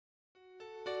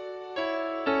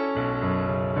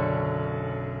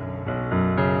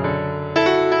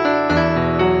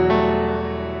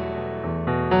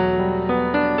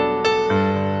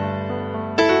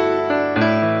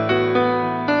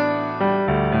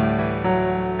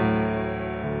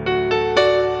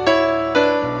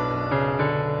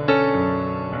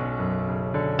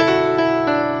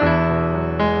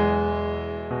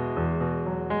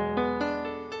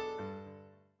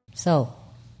So,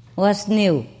 what's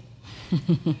new?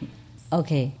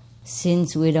 Okay,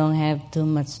 since we don't have too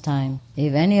much time,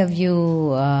 if any of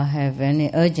you have any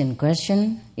urgent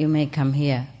question, you may come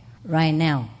here right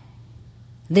now.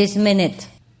 This minute,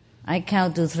 I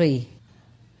count to 3.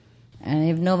 And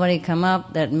if nobody come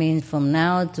up, that means from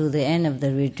now to the end of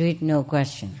the retreat, no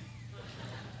question.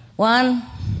 1,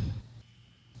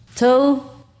 2,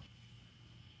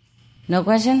 no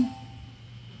question?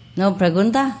 No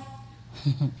pregunta?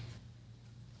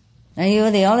 Are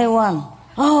you the only one?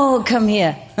 Oh, come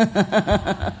here.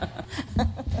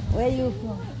 Where are you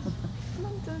from?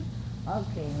 London.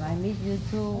 Okay, I meet you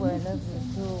too. I love you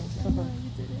too.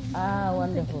 Ah,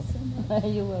 wonderful.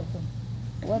 You're welcome.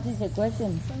 What is the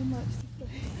question? So much to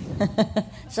say.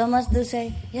 So much to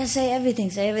say? Yes, say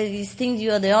everything. Say everything. These things,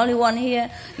 you are the only one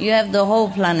here. You have the whole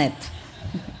planet.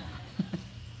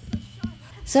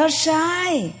 So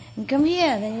shy. Come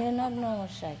here. Then you're not normal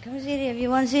shy. Come sit here. If you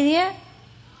want to sit here.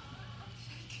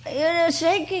 You're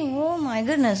shaking. Oh my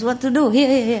goodness. What to do?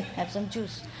 Here. Have some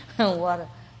juice. Water.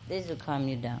 This will calm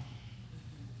you down.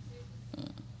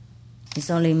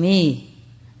 It's only me.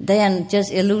 They are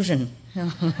just illusion.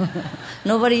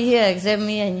 Nobody here except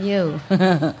me and you.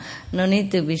 No need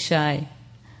to be shy.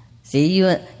 See,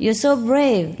 you're so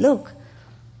brave. Look,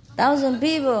 1,000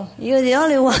 people. You're the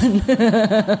only one.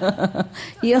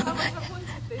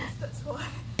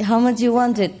 How much you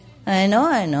wanted? I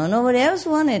know. Nobody else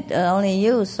wanted. Only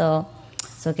you. So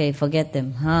it's okay. Forget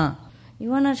them. Huh?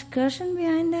 You want a cushion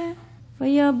behind there for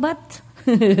your butt?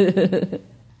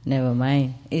 Never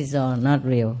mind. It's all not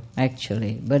real,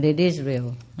 actually, but it is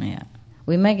real. Yeah.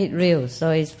 We make it real,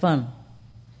 so it's fun.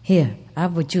 Here,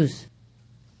 apple juice.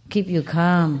 Keep you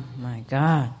calm. My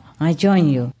God, I join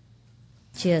you.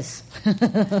 Cheers.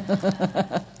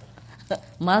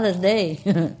 Mother's Day.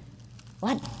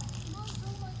 What?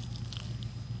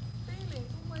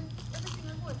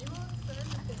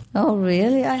 Oh,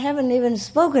 really? I haven't even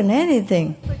spoken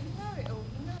anything. But you know it all.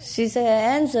 She said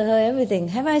I answered her everything.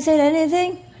 Have I said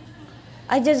anything?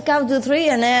 I just count to 3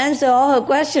 and I answer all her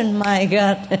questions. My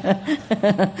God.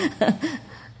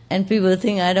 And people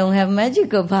think I don't have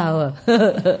magical power.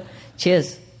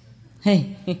 Cheers.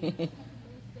 Hey.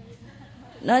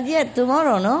 Not yet.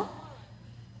 Tomorrow, no?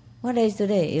 What day is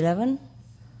today? 11?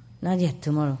 Not yet.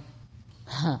 Tomorrow.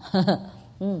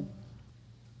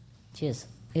 Cheers.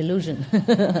 Illusion.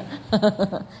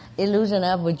 Illusion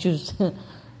apple juice.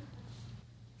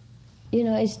 You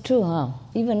know, it's true, huh?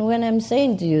 Even when I'm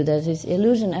saying to you that it's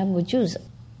illusion apple juice,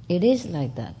 it is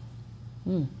like that.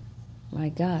 My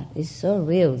God, it's so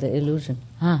real, the illusion.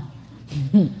 Huh?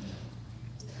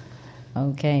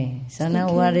 Okay, so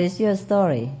now what is your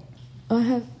story? I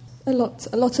have a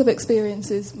lot of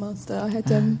experiences, Master. I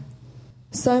had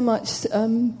so much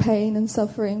pain and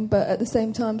suffering, but at the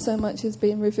same time, so much has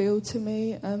been revealed to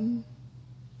me.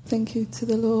 Thank you to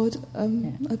the Lord.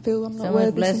 I feel I'm not so worthy.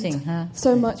 Much blessing, huh?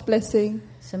 So much blessing.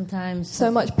 Sometimes so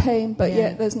much pain, but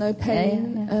yet there's no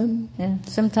pain. Yeah.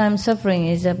 Sometimes suffering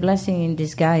is a blessing in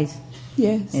disguise.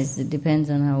 Yes. It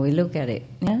depends on how we look at it.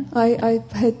 Yeah. I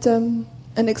had an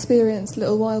experience a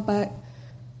little while back.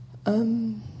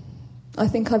 I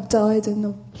think I've died and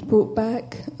I've brought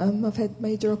back. I've had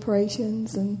major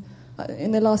operations, and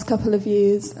in the last couple of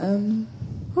years.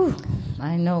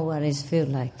 I know what it feels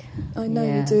like. I know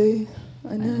you do.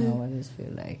 I know what it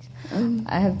feels like.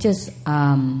 I have just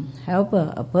helped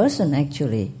a person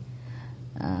actually.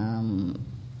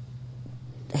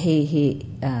 He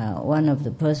one of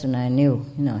the person I knew.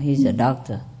 You know, he's a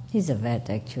doctor. He's a vet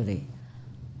actually.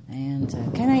 And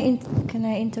can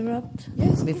I interrupt?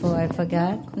 Yes. Before I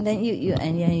forgot. And then you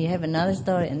have another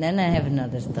story, and then I have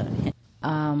another story.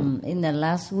 In the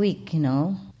last week, you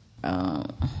know.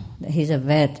 He's a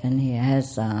vet, and he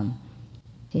has a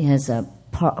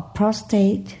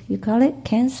prostate, you call it,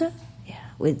 cancer? Yeah.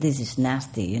 This is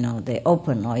nasty, you know. They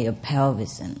open all your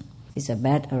pelvis, and it's a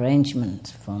bad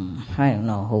arrangement from I don't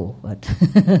know who, but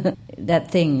that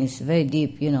thing is very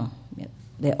deep, you know.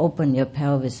 They open your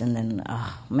pelvis and then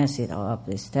mess it all up.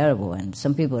 It's terrible, and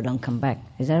some people don't come back.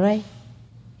 Is that right?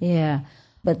 Yeah.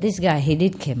 But this guy, he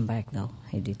did come back, though.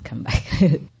 He did come back.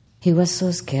 He was so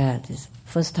scared. This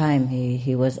first time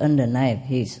he was under knife.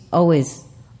 He's always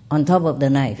on top of the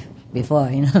knife before,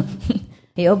 you know.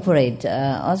 He operated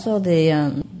also the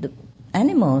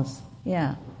animals,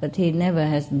 yeah. But he never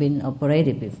has been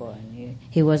operated before. And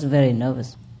he was very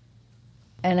nervous.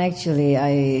 And actually,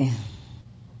 I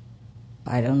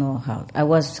don't know how. I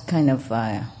was kind of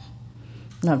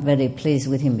not very pleased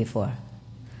with him before.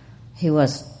 He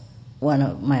was one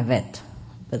of my vet,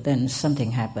 but then something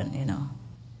happened, you know.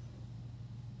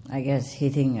 I guess he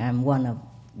think I'm one of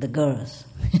the girls.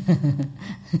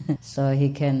 So he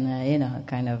can,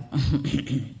 kind of,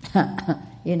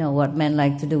 what men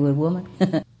like to do with women.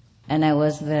 And I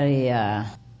was very,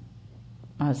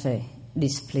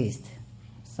 displeased.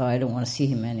 So I don't want to see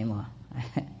him anymore.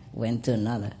 I went to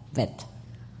another vet.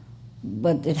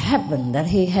 But it happened that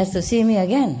he has to see me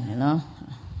again,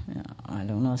 I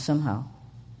don't know, somehow.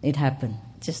 It happened,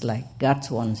 just like God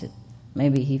wants it.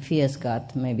 Maybe he fears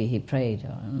God, maybe he prayed, I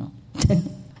don't know.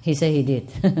 He said he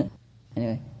did.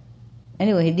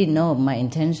 Anyway, he didn't know my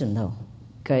intention though,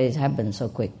 because it happened so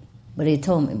quick. But he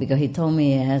told me, because he told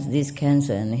me he has this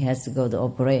cancer and he has to go to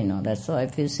operate and all that, so I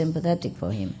feel sympathetic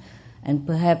for him. And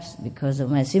perhaps because of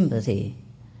my sympathy,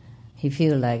 he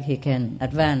feel like he can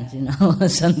advance,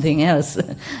 something else.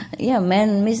 Yeah,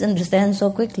 men misunderstand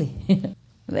so quickly.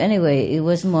 But anyway, it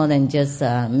was more than just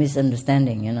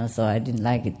misunderstanding, so I didn't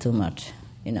like it too much,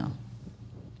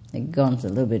 It gone a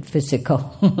little bit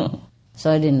physical.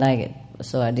 So I didn't like it.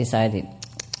 So I decided,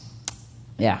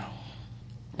 yeah.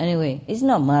 Anyway, it's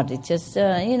not much. It's just,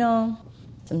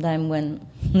 sometimes when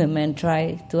the men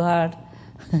try too hard,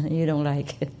 you don't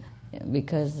like it.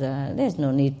 Because there's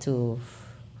no need to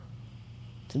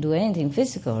do anything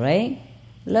physical, right?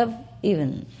 Love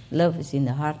is in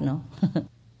the heart, no?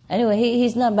 Anyway,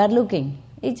 he's not bad looking.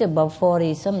 He's about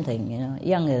 40-something,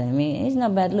 younger than me. He's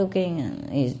not bad looking, and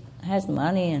he has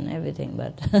money and everything,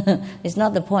 but it's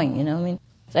not the point,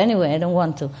 So anyway, I don't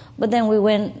want to. But then we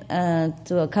went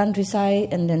to a countryside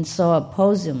and then saw a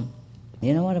possum.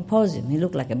 You know what a possum? He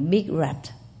looked like a big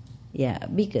rat. Yeah,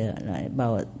 bigger, like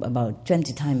about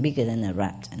 20 times bigger than a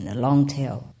rat, and a long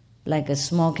tail, like a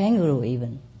small kangaroo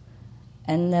even.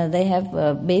 And they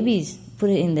have babies put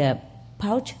it in their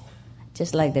pouch,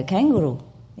 just like the kangaroo.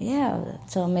 Yeah,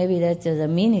 so maybe that's just a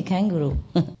mini kangaroo.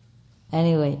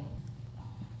 Anyway,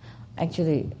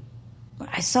 actually,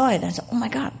 I saw it. I said, oh my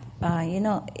God,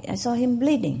 I saw him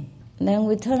bleeding. And then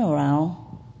we turned around,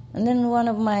 and then one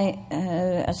of my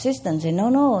assistants said,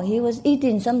 no, he was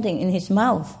eating something in his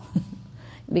mouth.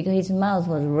 Because his mouth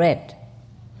was red.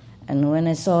 And when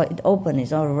I saw it open,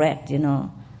 it's all red,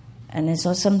 And I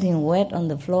saw something wet on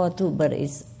the floor too, but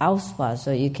it's outfar,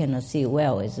 so you cannot see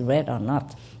well it's red or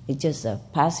not. It's just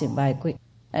passing by quick.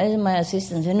 And my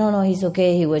assistant said, no, he's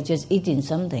okay. He was just eating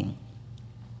something.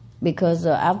 Because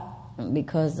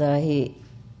he...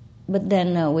 But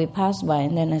then we passed by,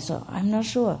 and then I saw, I'm not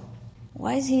sure.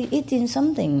 Why is he eating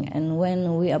something? And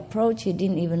when we approached, he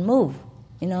didn't even move,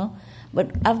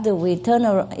 But after we turn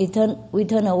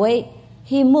away,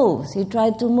 he moves. He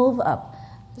tried to move up.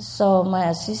 So my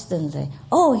assistant said,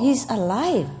 oh, he's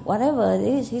alive. Whatever it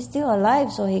is, he's still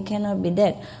alive, so he cannot be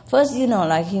dead. First,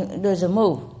 like he does a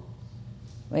move.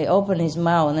 He opened his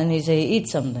mouth, and then he said he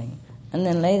eats something. And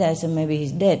then later I said, maybe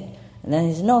he's dead. And then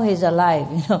he said, no, he's alive.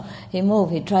 He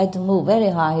moved. He tried to move very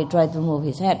hard. He tried to move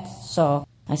his head. So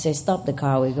I said, stop the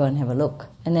car. We go and have a look.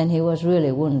 And then he was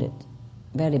really wounded.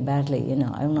 Very badly, I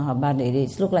don't know how badly it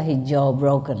is. It looked like his jaw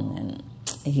broken, and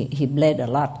he bled a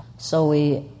lot. So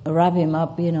we wrap him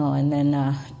up, and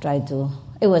then tried to...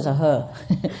 It was a her.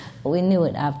 We knew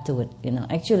it afterward,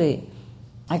 Actually,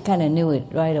 I kind of knew it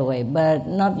right away, but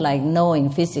not like knowing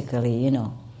physically,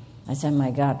 I said,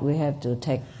 my God, we have to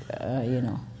take,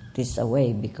 this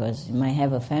away because he might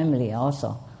have a family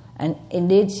also. And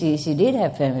indeed, she did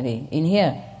have family in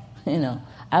here,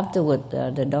 Afterward,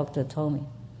 the doctor told me.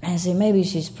 I said, maybe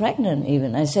she's pregnant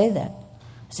even. I say that.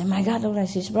 I said, my God, look like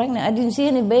she's pregnant. I didn't see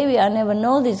any baby. I never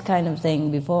know this kind of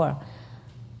thing before.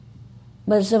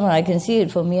 But somehow I can see it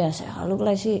from here. I said, oh, look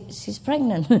like she's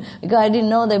pregnant. Because I didn't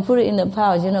know they put it in the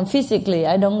pouch. Physically,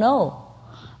 I don't know.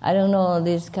 I don't know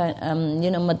this kind,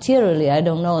 materially, I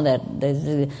don't know that there's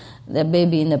the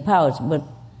baby in the pouch. But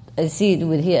I see it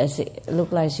with here. I say,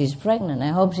 look like she's pregnant. I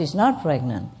hope she's not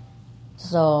pregnant.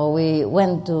 So we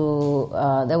went to,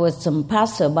 there was some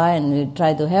passerby and he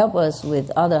tried to help us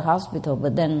with other hospital,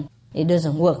 but then it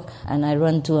doesn't work. And I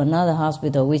run to another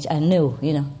hospital, which I knew,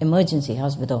 emergency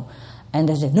hospital. And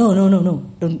they said, no,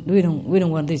 we don't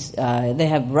want this. They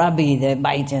have rabies, they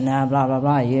bite and blah, blah,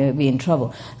 blah, you'll be in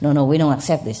trouble. No, we don't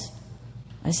accept this.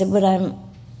 I said, but I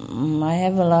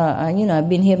have a lot, I've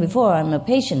been here before, I'm a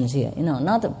patient here.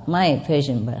 Not my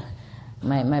patient, but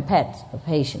my pet, a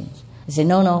patient. He said,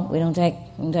 no, we don't take.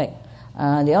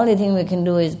 The only thing we can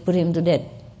do is put him to death,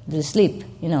 to sleep,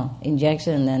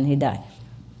 injection, and then he died.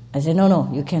 I said, no,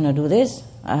 you cannot do this.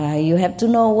 You have to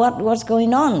know what's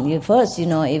going on. First,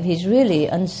 if he's really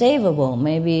unsavable,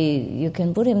 maybe you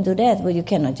can put him to death, but you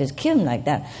cannot just kill him like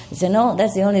that. He said, no,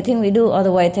 that's the only thing we do,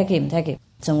 otherwise take him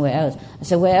somewhere else. I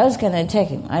said, where else can I take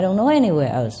him? I don't know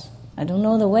anywhere else. I don't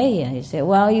know the way here. He said,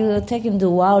 well, you take him to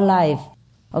wildlife.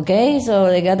 Okay, so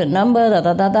they got a number,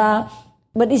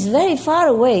 But it's very far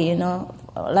away,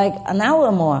 like an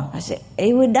hour more. I said,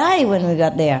 he would die when we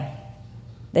got there.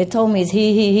 They told me it's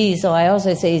he, so I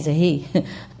also say it's a he.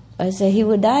 I said, he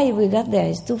would die if we got there,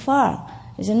 it's too far.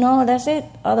 He said, no, that's it,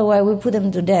 otherwise we put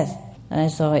him to death. And I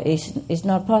said, it's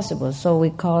not possible. So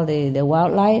we called the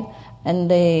wildlife, and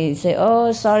they say,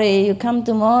 oh, sorry, you come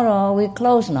tomorrow, we're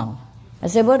closed now. I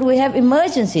said, but we have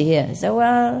emergency here. He said,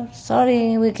 well,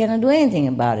 sorry, we cannot do anything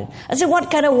about it. I said,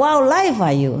 what kind of wildlife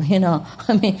are you?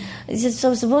 I mean, it's just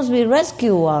supposed to be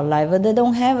rescue wildlife, but they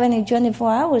don't have any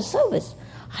 24-hour service.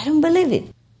 I don't believe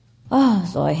it. Oh,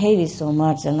 so I hate it so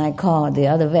much, and I called the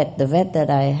other vet, the vet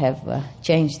that I have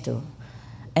changed to.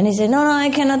 And he said, no, I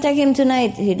cannot take him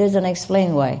tonight. He doesn't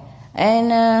explain why.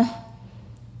 And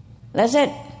that's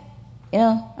it.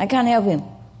 I can't help him.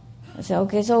 I said,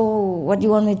 okay, so what do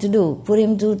you want me to do? Put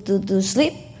him to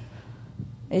sleep?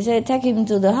 He said, take him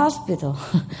to the hospital.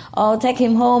 Or take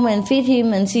him home and feed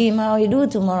him and see him how he do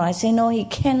tomorrow. I say, no, he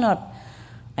cannot.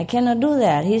 I cannot do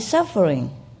that. He's suffering.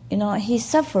 He's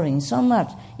suffering so much.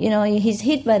 He's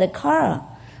hit by the car.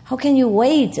 How can you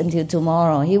wait until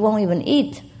tomorrow? He won't even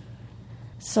eat.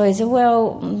 So he said,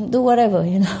 well, do whatever,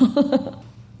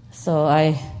 So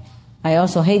I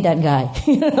also hate that guy.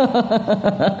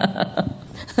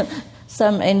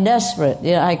 Some and desperate,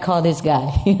 I call this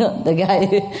guy,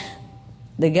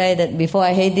 the guy that before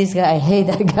I hate this guy, I hate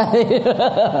that guy.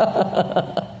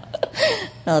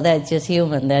 No, that's just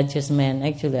human, that's just man.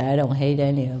 Actually, I don't hate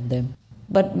any of them.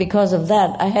 But because of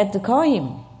that, I had to call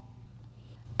him.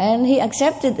 And he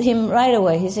accepted him right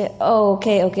away. He said, oh,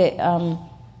 okay.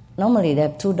 Normally they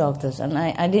have two doctors, and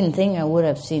I didn't think I would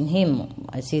have seen him.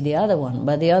 I see the other one,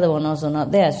 but the other one also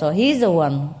not there. So he's the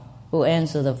one who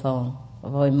answered the phone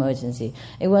for emergency.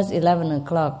 It was 11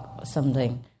 o'clock or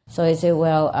something. So he said,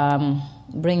 well,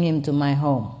 bring him to my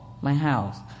home, my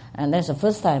house. And that's the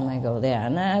first time I go there.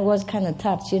 And I was kind of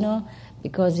touched,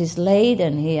 because he's late,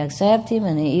 and he accepted him,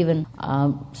 and he even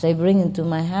say, bring him to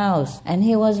my house. And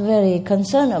he was very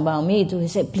concerned about me too. He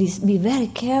said, please be very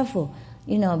careful.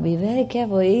 Be very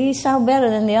careful. He sounds better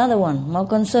than the other one, more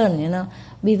concerned,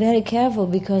 Be very careful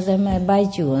because they might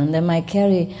bite you and they might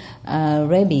carry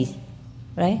rabies,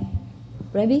 right?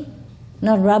 Rabies?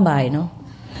 Not rabbi, no?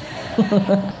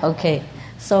 Okay,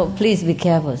 so please be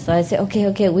careful. So I said,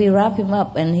 okay, we wrap him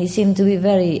up, and he seemed to be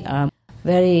very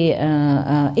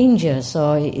injured,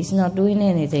 so he's not doing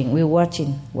anything. We're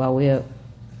watching while we're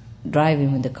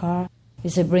driving with the car. He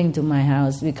said, bring to my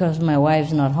house because my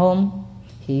wife's not home.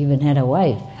 He even had a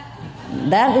wife.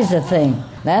 That is the thing.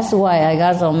 That's why I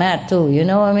got so mad too, you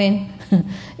know what I mean?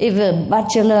 If a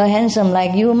bachelor handsome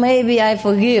like you, maybe I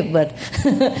forgive, but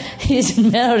he's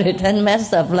married and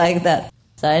messed up like that.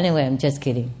 So anyway, I'm just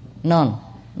kidding. None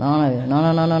of you.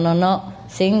 No.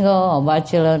 Single or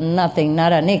bachelor, nothing,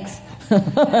 not a nix.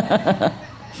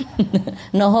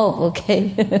 No hope,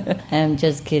 okay? I'm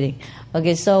just kidding.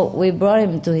 Okay, so we brought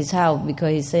him to his house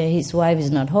because he said his wife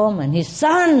is not home, and his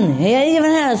son, he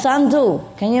even had a son too.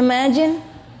 Can you imagine?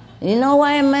 You know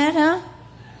why I'm mad, huh?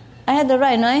 I had the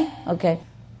right, no? Okay.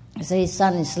 So his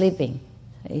son is sleeping.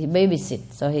 He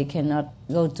babysits, so he cannot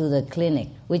go to the clinic,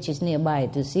 which is nearby,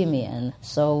 to see me, and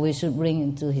so we should bring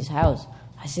him to his house.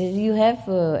 I said, you have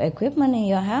equipment in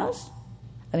your house?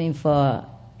 I mean, for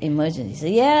emergency. He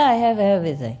said, yeah, I have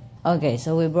everything. Okay,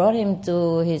 so we brought him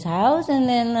to his house, and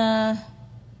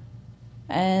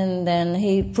then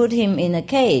he put him in a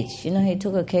cage. He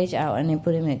took a cage out and he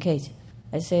put him in a cage.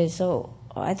 I said, so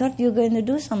I thought you were going to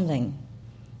do something.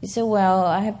 He said, well,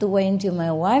 I have to wait until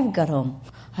my wife got home.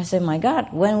 I said, my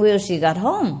God, when will she get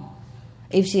home?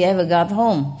 If she ever got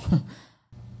home.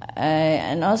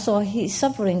 And also, he's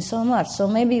suffering so much, so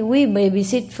maybe we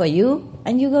babysit for you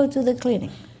and you go to the clinic.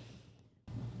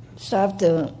 So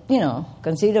after,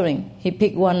 considering, he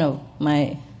picked one of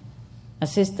my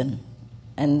assistants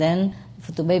and then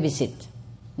to babysit.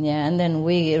 Yeah, and then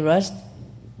we rushed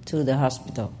to the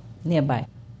hospital nearby.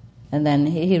 And then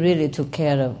he really took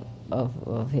care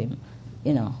of him,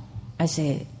 I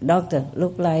say, doctor,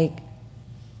 look like,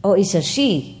 oh, it's a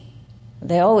she.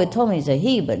 They always told me it's a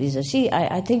he, but it's a she.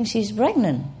 I think she's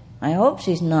pregnant. I hope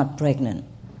she's not pregnant.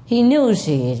 He knew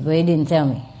she is, but he didn't tell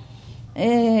me.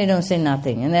 He don't say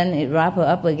nothing. And then it wrap her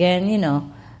up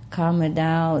again, calm her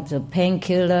down. It's a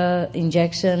painkiller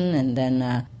injection, and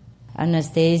then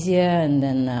anesthesia, and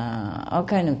then all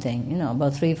kind of thing.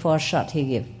 About 3-4 shots he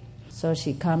give. So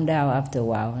she calmed down after a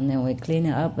while, and then we clean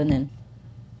her up, and then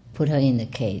put her in the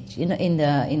cage. In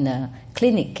the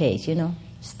clinic cage,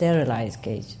 sterilized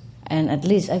cage. And at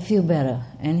least I feel better.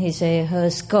 And he say her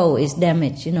skull is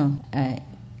damaged,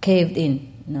 caved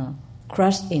in,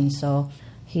 crushed in. So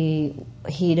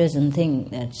he doesn't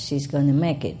think that she's going to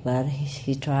make it, but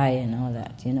he try and all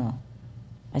that, you know.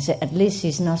 I said, at least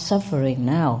she's not suffering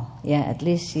now. Yeah, at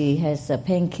least she has a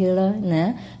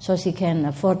painkiller, so she can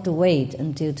afford to wait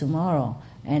until tomorrow.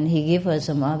 And he give her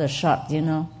some other shot, you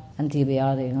know,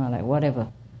 antibiotic or like whatever.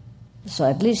 So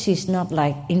at least she's not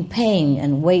like in pain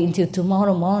and wait until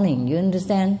tomorrow morning, you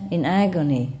understand? In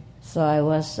agony. So I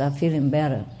was feeling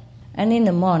better. And in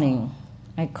the morning,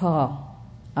 I called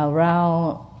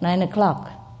around 9 o'clock.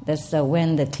 That's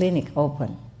when the clinic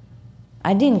opened.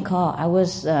 I didn't call. I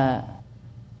was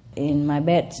in my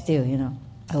bed still, you know.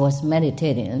 I was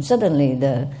meditating. And suddenly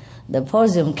the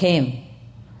possum came.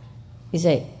 He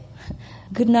said,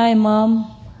 "Good night, Mom."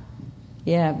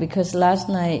 Yeah, because last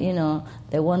night, you know,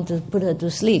 they want to put her to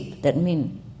sleep. That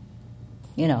means,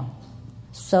 you know.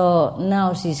 So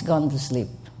now she's gone to sleep.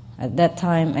 At that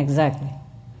time, exactly.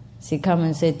 She come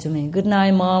and said to me, "Good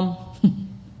night, Mom."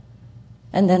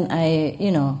 And then I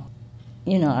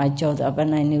jumped up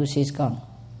and I knew she's gone.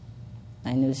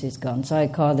 So I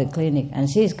called the clinic and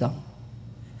she's gone.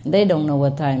 They don't know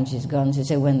what time she's gone. She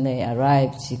said when they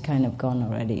arrived, she kind of gone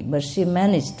already. But she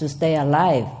managed to stay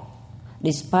alive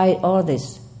despite all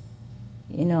this.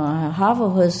 You know, half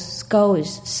of her skull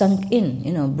is sunk in,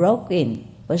 you know, broke in.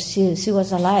 But she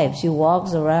was alive. She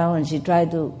walks around and she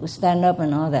tried to stand up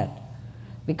and all that.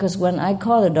 Because when I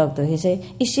called the doctor, he said,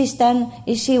 Is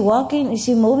she walking? Is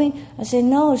she moving? I said,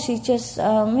 no, she just,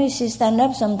 maybe she stand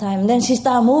up sometime. Then she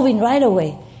start moving right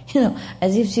away, you know,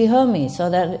 as if she heard me so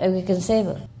that we can save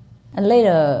her. And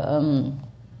later,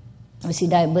 she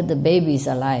died, but the baby is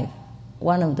alive.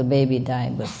 One of the baby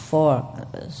died, but 4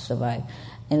 survived.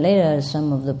 And later,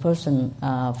 some of the person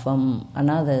from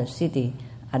another city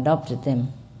adopted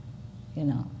them, you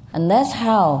know. And that's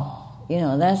how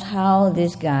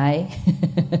this guy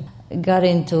got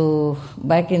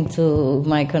back into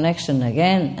my connection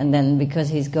again. And then because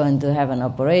he's going to have an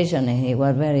operation and he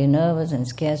was very nervous and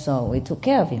scared, so we took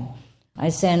care of him. I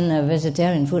sent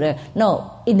vegetarian food.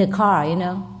 In the car, you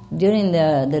know, during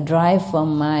the drive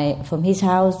from his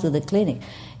house to the clinic,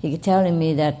 he telling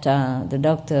me that the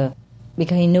doctor,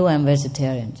 because he knew I'm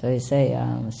vegetarian, so he say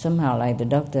somehow like the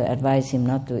doctor advised him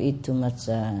not to eat too much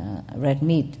red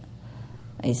meat.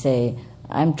 I say,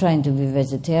 I'm trying to be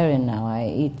vegetarian now,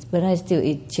 but I still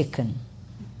eat chicken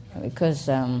because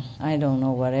I don't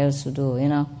know what else to do, you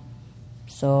know.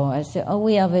 So I said,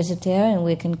 we are vegetarian,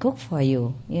 we can cook for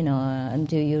you, you know,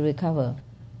 until you recover.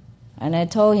 And I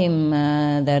told him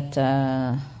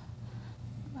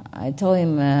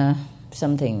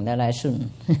something that I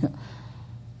shouldn't.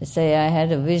 I say, I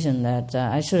had a vision that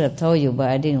I should have told you, but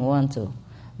I didn't want to.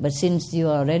 But since you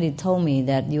already told me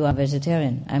that you are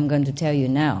vegetarian, I'm going to tell you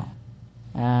now.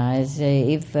 I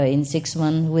say, if within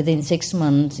 6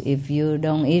 months, if you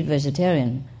don't eat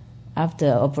vegetarian, after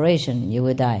operation, you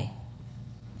will die.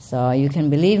 So you can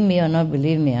believe me or not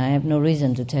believe me. I have no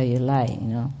reason to tell you a lie, you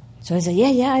know. So I said,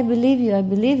 yeah, I believe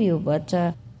you, but,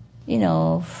 you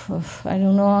know, I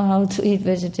don't know how to eat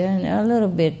vegetarian, a little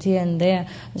bit here and there.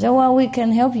 I said, well, we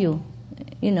can help you.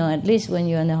 You know, at least when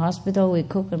you're in the hospital, we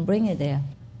cook and bring it there.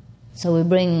 So we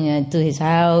bring it to his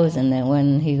house, and then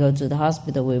when he goes to the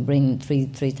hospital, we bring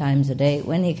three times a day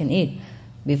when he can eat.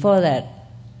 Before that,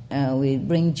 we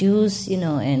bring juice, you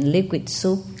know, and liquid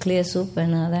soup, clear soup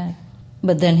and all that.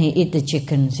 But then he eat the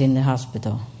chickens in the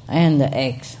hospital and the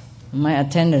eggs. My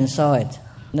attendant saw it.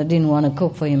 They didn't want to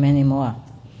cook for him anymore.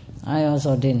 I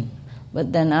also didn't.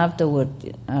 But then afterward,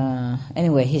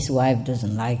 anyway, his wife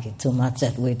doesn't like it too much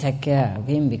that we take care of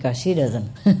him because she doesn't.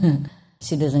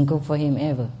 She doesn't cook for him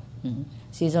ever.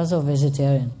 She's also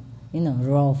vegetarian, you know,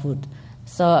 raw food.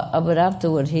 So, but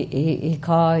afterward, he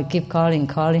keep calling,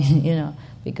 you know,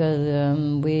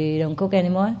 because we don't cook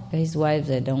anymore. His wife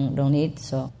said don't eat,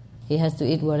 so he has to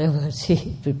eat whatever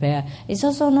she prepare. It's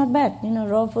also not bad, you know,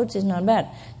 raw foods is not bad.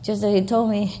 Just that he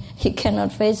told me he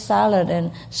cannot face salad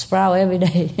and sprout every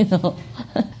day, you know,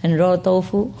 and raw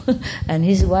tofu. And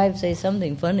his wife says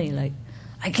something funny like,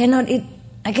 I cannot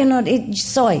eat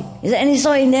soy. Is there any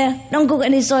soy in there? Don't cook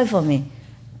any soy for me.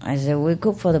 I said, we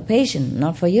cook for the patient,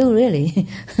 not for you, really.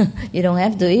 You don't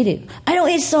have to eat it. I don't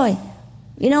eat soy.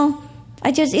 You know,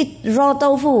 I just eat raw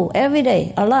tofu every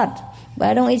day, a lot. But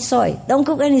I don't eat soy. Don't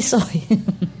cook any soy.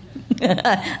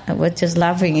 I was just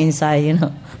laughing inside, you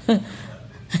know.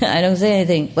 I don't say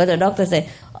anything. But the doctor said,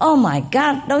 oh my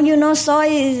God, don't you know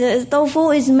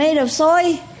tofu is made of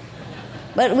soy?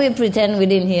 But we pretend we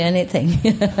didn't hear anything.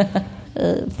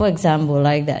 For example,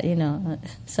 like that, you know.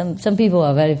 Some people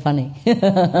are very funny.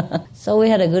 So we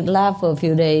had a good laugh for a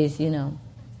few days, you know.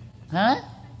 Huh?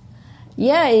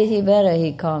 Yeah, he better.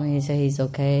 He called me. He said he's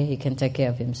okay. He can take care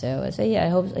of himself. I said, yeah, I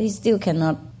hope so. He still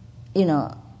cannot,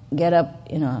 get up.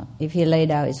 If he lay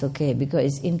down, it's okay because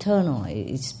it's internal.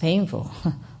 It's painful.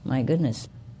 My goodness.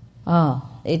 Oh,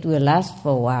 it will last for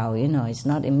a while. It's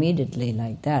not immediately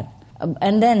like that.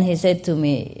 And then he said to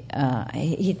me,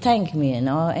 he thanked me and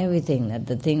everything, that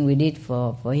the thing we did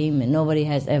for him, and nobody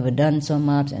has ever done so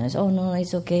much. And I said, oh, no,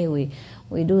 it's okay. We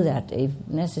do that if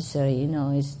necessary,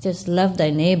 It's just love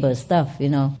thy neighbor stuff,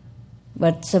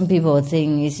 But some people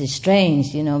think it's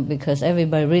strange, because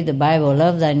everybody read the Bible,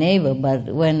 love thy neighbor. But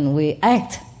when we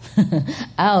act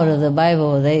out of the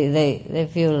Bible, they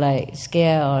feel like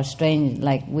scared or strange,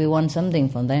 like we want something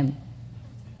from them.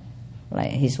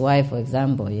 Like his wife, for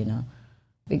example,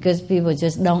 Because people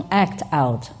just don't act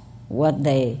out what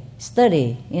they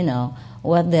study,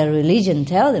 what their religion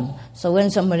tell them. So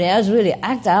when somebody else really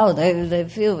act out, they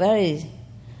feel very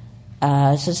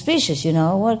suspicious,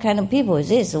 What kind of people is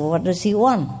this? What does he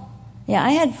want? Yeah,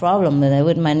 I had problem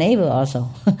with my neighbor also.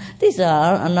 This is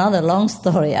another long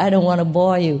story. I don't want to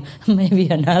bore you. Maybe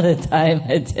another time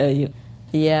I tell you.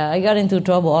 Yeah, I got into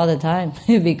trouble all the time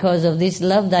because of this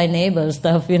love thy neighbor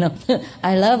stuff,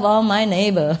 I love all my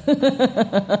neighbor.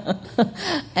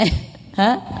 Huh?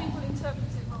 People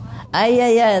interpret it wrong.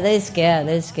 Yeah, they're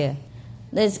scared.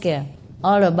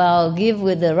 All about give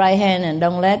with the right hand and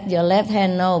don't let your left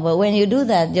hand know. But when you do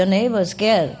that, your neighbor's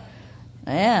scared.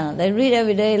 Yeah, they read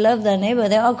every day, love their neighbor.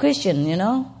 They're all Christian,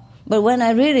 But when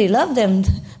I really love them,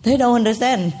 they don't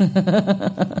understand.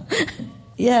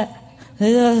 Yeah,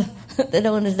 they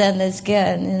don't understand. They're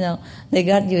scared, They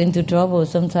got you into trouble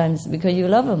sometimes because you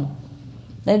love them.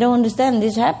 They don't understand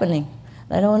this happening.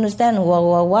 They don't understand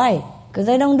why. Because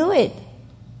they don't do it.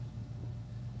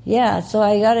 Yeah, so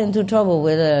I got into trouble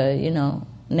with,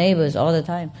 neighbors all the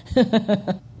time.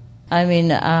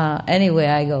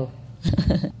 Anywhere I go.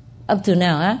 Up to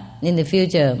now, In the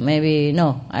future, maybe,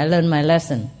 no, I learned my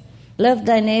lesson. Love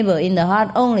thy neighbor in the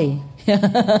heart only.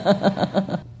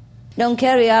 Don't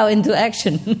carry out into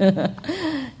action.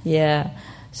 Yeah,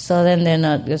 so then they're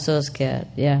not so scared,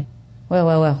 yeah.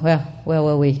 Well, where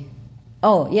were we?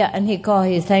 Oh, yeah, and he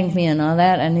thanked me and all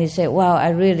that, and he said, wow,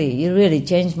 you really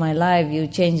changed my life. You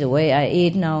changed the way I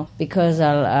eat now, because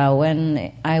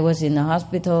when I was in the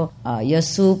hospital, your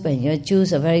soup and your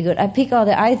juice are very good. I pick all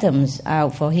the items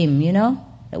out for him,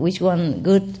 which one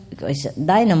good, it's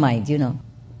dynamite,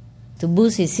 to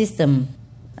boost his system.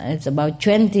 It's about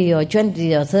 20 or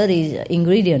 30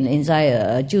 ingredients inside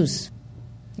a juice.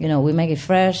 We make it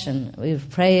fresh and with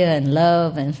prayer and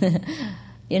love and...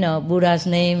 Buddha's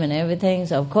name and everything.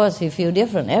 So, of course, he feel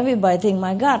different. Everybody think,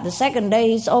 my God, the second day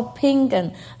he's all pink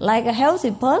and like a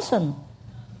healthy person.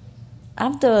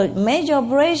 After a major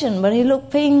operation, but he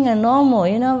look pink and normal,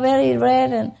 very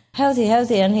red and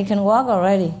healthy, and he can walk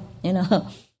already,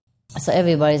 So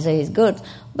everybody say he's good.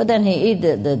 But then he eat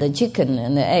the chicken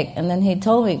and the egg. And then he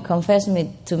confessed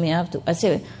to me after.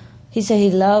 He said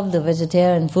he loved the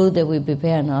vegetarian food that we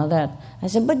prepare and all that. I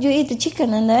said, but you eat the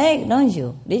chicken and the egg, don't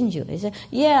you? Didn't you? He said,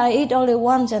 yeah, I eat only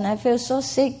once and I feel so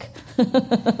sick.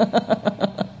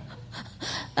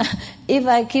 If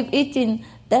I keep eating,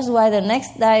 that's why the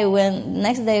next day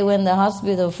when the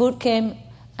hospital food came,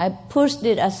 I pushed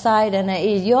it aside and I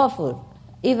eat your food.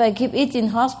 If I keep eating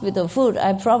hospital food,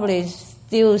 I probably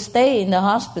still stay in the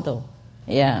hospital.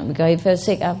 Yeah, because he felt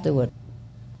sick afterward.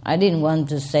 I didn't want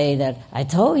to say that, I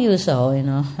told you so,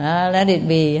 let it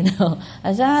be,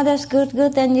 I said, that's good,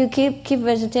 then you keep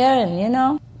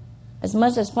vegetarian, as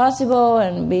much as possible,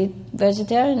 and be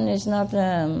vegetarian is not,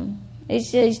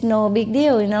 it's no big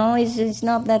deal, it's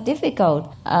not that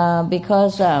difficult,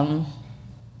 because,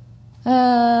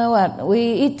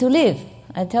 we eat to live.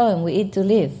 I tell him we eat to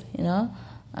live,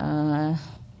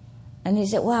 and he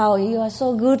said, wow, you are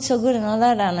so good, and all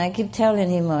that. And I keep telling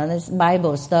him this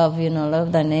Bible stuff,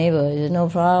 love thy neighbor, there's no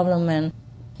problem. And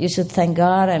you should thank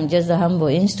God, I'm just a humble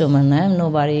instrument. I'm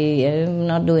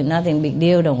not doing nothing big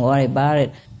deal, don't worry about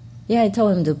it. Yeah, I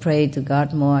told him to pray to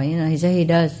God more. He said he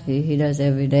does. He does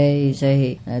every day. He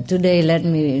said, today let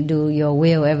me do your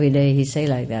will every day. He say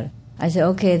like that. I said,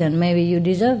 okay, then maybe you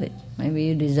deserve it. Maybe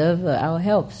you deserve our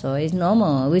help. So it's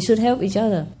normal. We should help each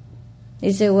other.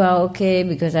 He said, well, okay,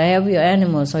 because I help your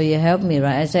animal, so you help me,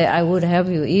 right? I said, I would help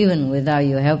you even without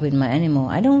you helping my animal.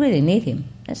 I don't really need him.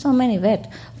 There's so many vets.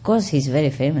 Of course, he's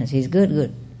very famous. He's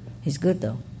good. He's good,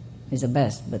 though. He's the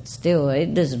best. But still,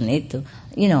 it doesn't need to.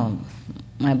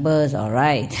 My birds are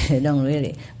right. They don't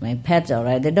really. My pets are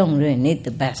right. They don't really need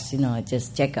the best,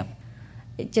 just check up.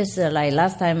 It's just like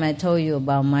last time I told you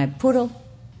about my poodle.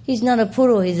 He's not a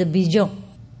poodle, he's a bichon.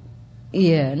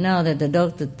 Yeah, now that the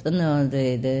doctor, no,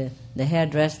 the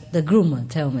hairdresser, the groomer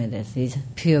tell me that he's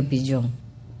pure Bijong.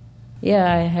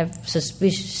 Yeah, I have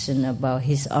suspicion about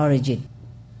his origin.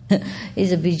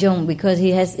 He's a Bijong because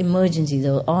he has emergency,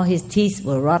 though. All his teeth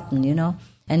were rotten,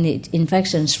 and the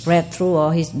infection spread through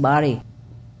all his body.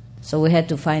 So we had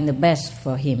to find the best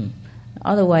for him.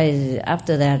 Otherwise,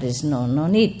 after that, is no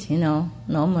need,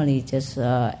 Normally, just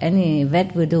any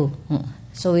vet will do.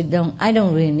 So I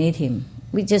don't really need him.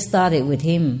 We just started with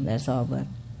him, that's all. But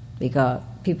because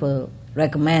people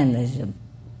recommend,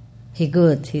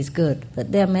 he's good.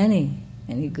 But there are many,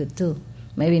 and he's good too.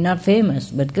 Maybe not famous,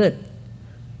 but good.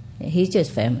 He's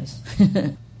just famous.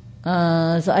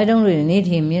 So I don't really need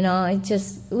him,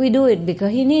 we do it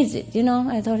because he needs it,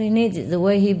 I thought he needs it. The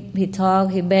way he talk,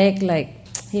 he beg like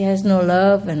he has no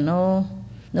love and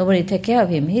nobody take care of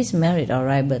him. He's married, all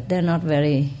right, but they're not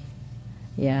very.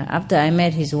 Yeah, after I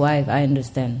met his wife, I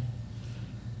understand.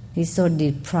 He's so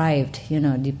deprived,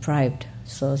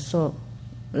 so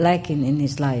lacking in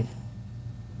his life.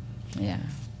 Yeah,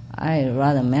 I'd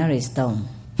rather marry Stone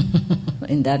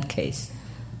in that case.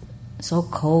 So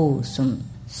cold, some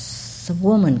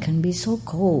woman can be so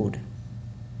cold,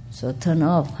 so turn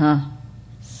off,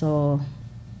 so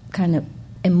kind of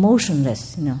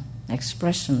emotionless,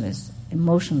 expressionless,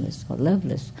 emotionless or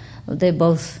loveless. They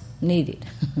both need it.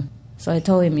 So I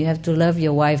told him, you have to love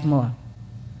your wife more.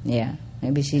 Yeah,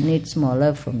 maybe she needs more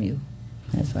love from you.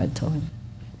 That's what I told him.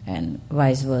 And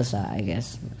vice versa, I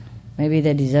guess. Maybe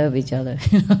they deserve each other.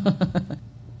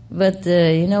 But,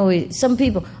 some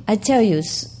people, I tell you,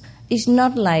 it's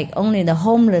not like only the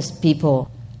homeless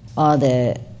people or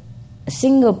the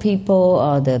single people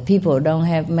or the people who don't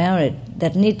have married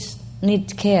that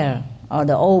need care, or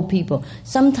the old people.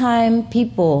 Sometimes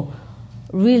people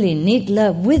really need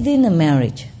love within a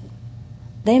marriage.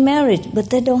 They married, but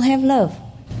they don't have love.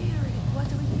 Fear it. Why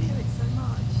do we fear it so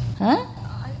much? Huh?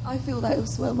 I feel that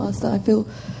as well, Master. I feel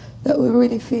that we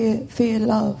really fear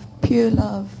love, pure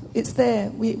love. It's there.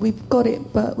 We've got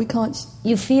it, but we can't.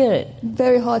 You fear it.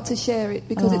 Very hard to share it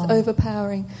because it's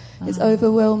overpowering. It's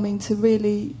overwhelming to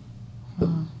really.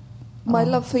 My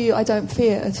love for you, I don't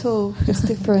fear at all. It's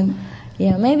different.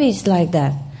 Yeah, maybe it's like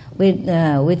that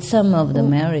with some of the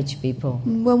marriage people.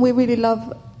 When we really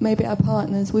love maybe our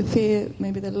partners, we fear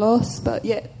maybe the loss, but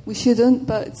yet we shouldn't.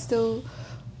 But it's still,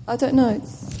 I don't know.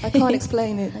 I can't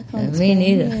explain it. Me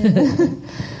neither. Yeah.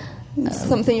 It's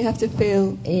something you have to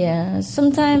feel. Yeah,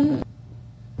 sometimes,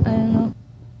 I don't know.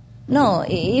 No,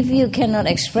 if you cannot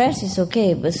express, it's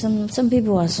okay. But some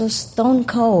people are so stone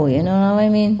cold, you know what I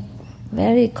mean?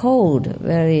 Very cold,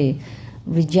 very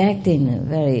rejecting,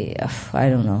 very, I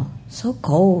don't know, so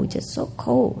cold, just so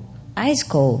cold. Ice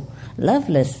cold,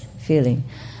 loveless feeling.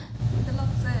 The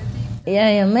love's there, deep.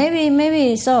 Yeah,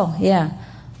 maybe so, yeah.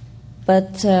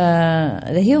 But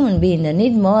the human being, they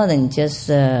need more than just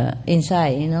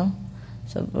inside,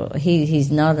 So he's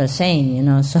not a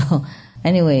saint, So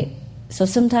anyway, so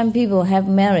sometimes people have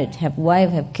married, have wife,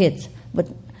 have kids,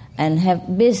 and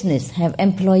have business, have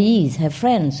employees, have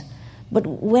friends. But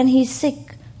when he's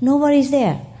sick, nobody's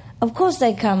there. Of course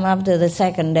they come after the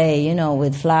second day,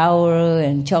 with flour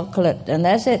and chocolate, and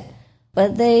that's it.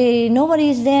 But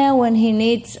nobody's there when he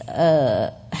needs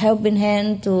a helping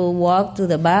hand to walk to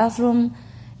the bathroom.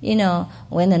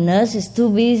 When the nurse is too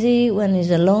busy, when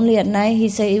he's lonely at night, he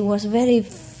said it was very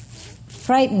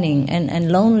frightening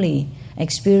and lonely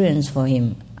experience for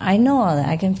him. I know all that.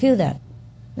 I can feel that.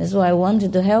 That's why I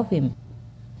wanted to help him.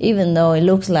 Even though it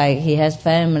looks like he has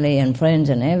family and friends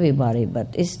and everybody, but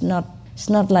it's not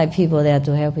like people there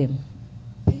to help him.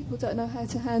 People don't know how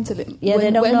to handle it. Yeah,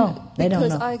 they don't know.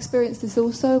 Because I experienced this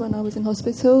also when I was in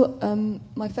hospital.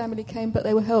 My family came, but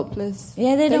they were helpless.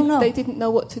 Yeah, they don't know. They didn't know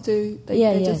what to do.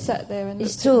 They just sat there and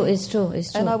It's true.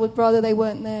 And I would rather they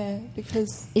weren't there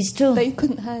because it's true. They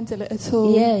couldn't handle it at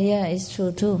all. Yeah, it's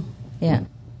true too. Yeah,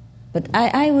 but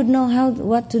I would know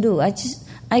what to do.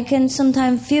 I can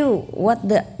sometimes feel what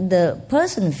the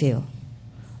person feel.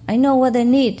 I know what they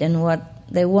need and what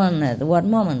they want at what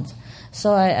moment.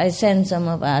 So I sent some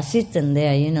of our assistants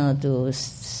there, to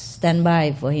stand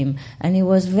by for him. And he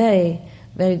was very,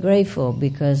 very grateful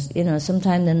because,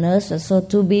 sometimes the nurse is so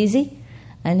too busy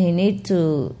and he need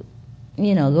to,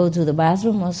 go to the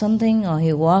bathroom or something, or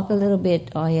he walk a little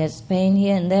bit, or he has pain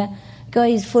here and there. Because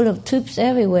he's full of tubes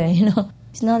everywhere,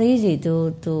 It's not easy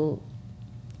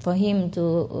for him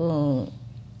to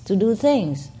do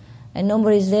things. And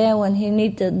nobody's there when he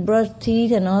needs to brush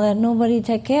teeth and all that. Nobody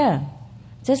take care.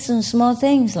 Just some small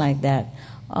things like that.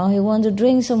 Or he want to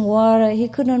drink some water, he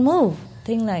couldn't move.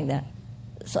 Things like that.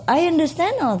 So I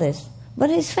understand all this.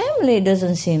 But his family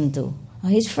doesn't seem to. Or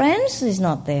his friends is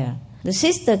not there. The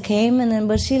sister came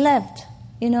but she left,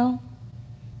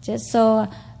 Just so,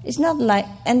 it's not like,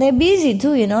 and they're busy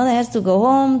too, They have to go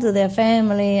home to their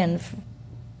family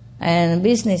and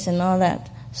business and all that.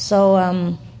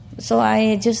 So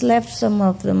I just left some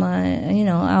of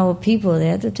our people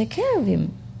there to take care of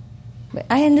him. But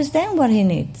I understand what he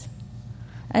needs.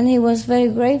 And he was very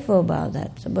grateful about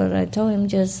that. But I told him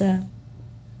just,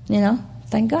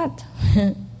 thank God.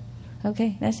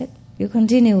 Okay, that's it. You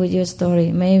continue with your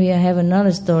story. Maybe I have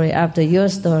another story after your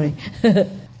story.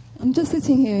 I'm just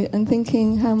sitting here and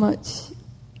thinking how much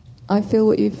I feel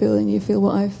what you feel and you feel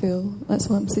what I feel. That's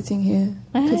why I'm sitting here.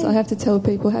 Because I have to tell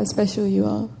people how special you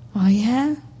are. Oh,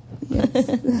 yeah?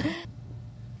 Yes.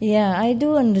 Yeah, I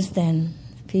do understand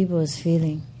people's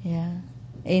feeling. Yeah.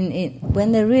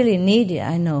 When they really need it,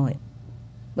 I know it.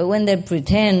 But when they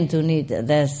pretend to need it,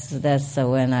 that's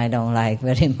when I don't like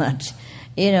very much.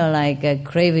 Like a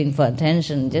craving for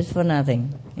attention just for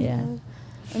nothing. Yeah.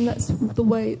 And that's the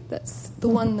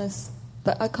oneness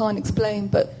that I can't explain,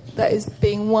 but that is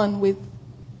being one with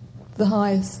the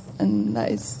highest, and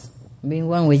that is... Being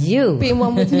one with you. Being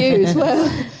one with you as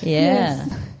well. Yeah.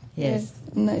 Yes.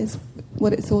 And that is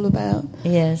what it's all about.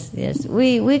 Yes.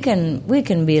 We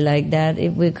can be like that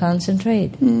if we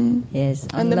concentrate. Yes.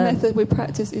 And the method we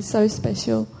practice is so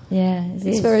special. Yeah.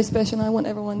 It's very special, and I want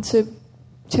everyone to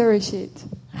cherish it.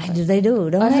 They do,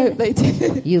 don't I they? hope they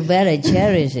do. You better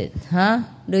cherish it, huh?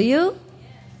 Do you?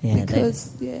 Yeah.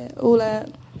 Because all our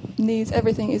needs,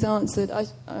 everything is answered.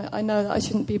 I know that I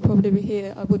shouldn't probably be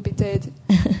here. I would be dead.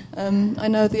 I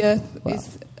know the earth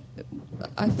is...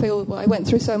 I went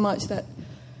through so much that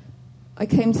I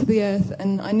came to the earth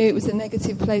and I knew it was a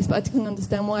negative place, but I didn't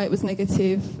understand why it was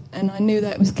negative, and I knew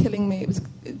that it was killing me.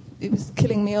 It was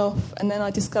killing me off, and then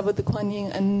I discovered the Kuan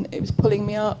Yin, and it was pulling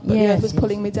me up, but the earth was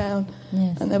pulling me down.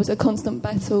 Yes. And there was a constant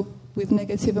battle with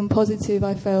negative and positive,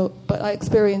 I felt, but I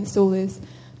experienced all this,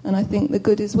 and I think the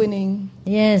good is winning.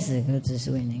 Yes, the good is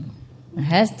winning. It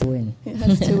has to win. It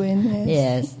has to win,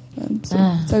 yes. Yes.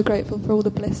 I'm so grateful for all the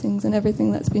blessings and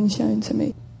everything that's been shown to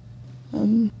me.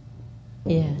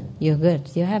 Yeah, you're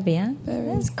good. You're happy, huh? Very.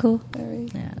 That's cool. Very.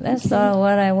 Yeah, that's all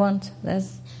what I want.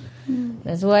 That's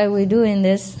why we're doing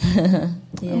this. Yeah.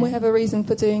 And we have a reason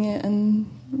for doing it, and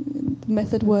the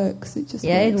method works. It just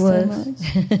it works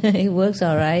works. so much. It works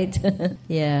all right.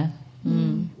 Yeah.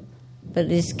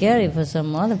 But it's scary for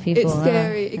some other people. It's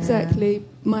scary, exactly.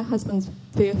 My husband's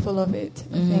fearful of it,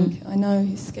 I think. I know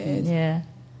he's scared. Yeah.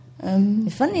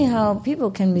 It's funny how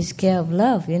people can be scared of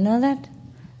love, you know that?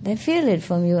 They feel it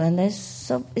from you, and it's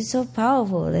so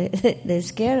powerful. They're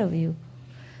scared of you.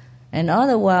 And all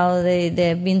the while,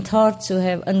 they've been taught to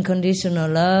have unconditional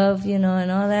love, and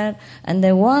all that. And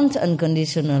they want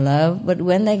unconditional love, but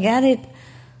when they get it,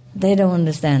 they don't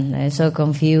understand. They're so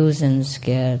confused and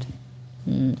scared.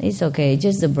 It's okay,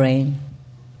 just the brain,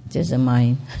 just the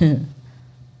mind.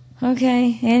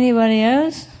 Okay, anybody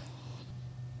else?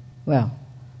 Well,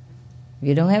 if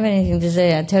you don't have anything to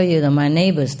say, I'll tell you my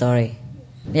neighbor's story.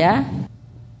 Yeah?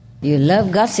 You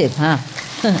love gossip, huh?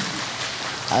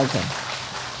 Okay.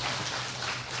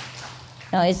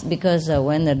 No, it's because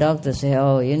when the doctor say,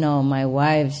 my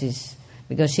wife is...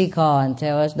 Because she call and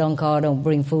tell us, don't call, don't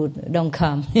bring food, don't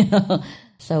come,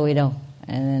 So we don't.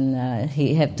 And then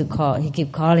he had to call. He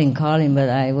keep calling, but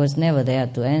I was never there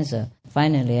to answer.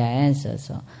 Finally, I answered.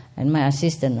 And my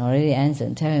assistant already answered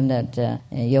and tell him that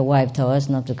your wife told us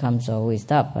not to come, so we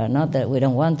stop. Not that we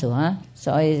don't want to, huh?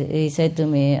 So he said to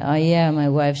me, "Oh yeah, my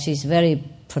wife. She's very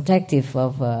protective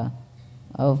of her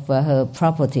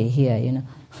property here,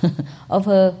 of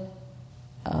her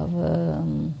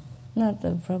not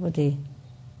the property.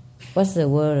 What's the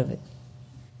word of it?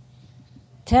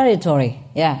 Territory.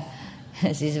 Yeah."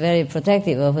 She's very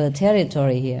protective of her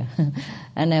territory here.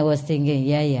 And I was thinking,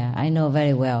 yeah, I know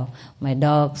very well. My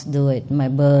dogs do it, my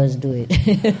birds do it.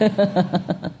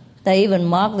 They even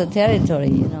mark the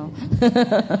territory,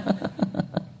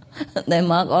 They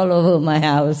mark all over my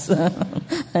house.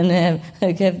 And I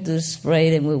have to spray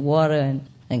them with water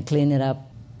and clean it up.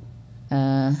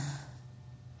 And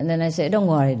then I say, don't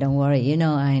worry,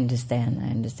 I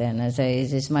understand. I say,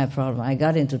 it's my problem. I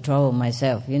got into trouble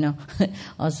myself,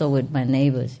 also with my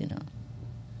neighbors,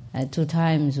 2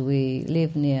 times we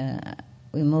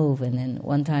moved, and then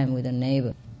one time with a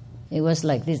neighbor. It was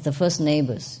like this, the first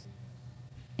neighbors.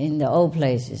 In the old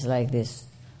place, it's like this.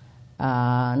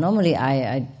 Normally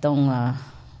I don't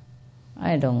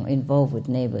involve with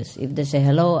neighbors. If they say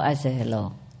hello, I say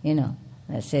hello,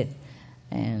 that's it.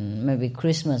 And maybe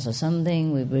Christmas or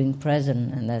something, we bring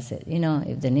present, and that's it.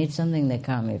 If they need something, they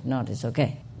come. If not, it's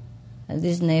okay. And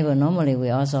this neighbor, normally we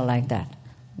also like that.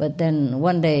 But then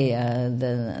one day,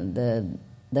 the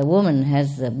the woman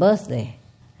has a birthday,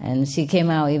 and she came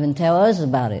out even tell us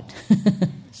about it.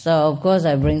 So of course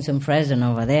I bring some present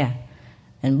over there.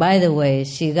 And by the way,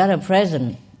 she got a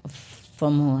present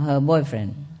from her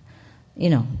boyfriend,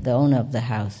 the owner of the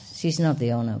house. She's not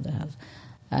the owner of the house.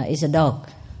 It's a dog,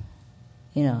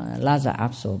 a Lhasa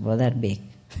Apso, about that big.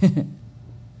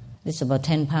 It's about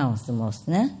 10 pounds the most,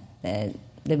 né?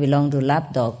 They belong to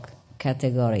lap dog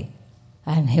category.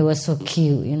 And he was so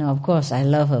cute, of course I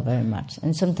love her very much.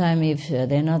 And sometimes if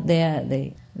they're not there,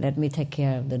 they let me take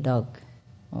care of the dog.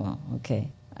 Oh,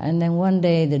 okay. And then one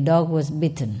day the dog was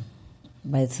bitten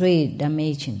by 3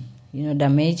 Dalmatian.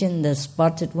 Dalmatian, the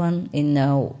spotted one in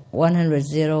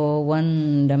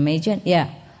 100-01 Dalmatian? Yeah,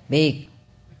 big,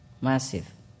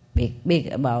 massive,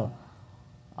 big, about,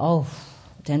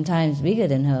 10 times bigger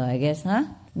than her, I guess, huh?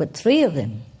 But 3 of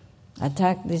them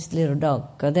attacked this little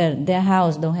dog, because their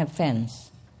house don't have fence.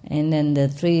 And then the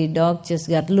 3 dogs just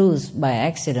got loose by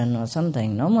accident or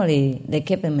something. Normally they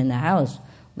keep them in the house,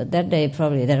 but that day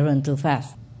probably they run too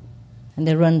fast. And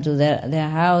they run to their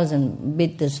house and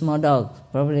beat the small dog.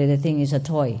 Probably they think it's a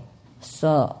toy.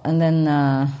 So, and then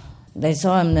they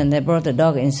saw him, then they brought the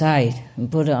dog inside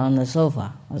and put her on the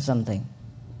sofa or something.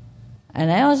 And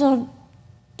I also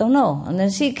don't know. And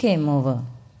then she came over,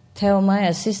 tell my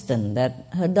assistant that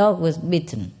her dog was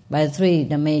bitten by 3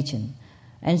 Dalmatian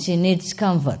and she needs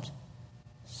comfort.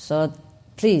 So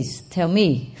please tell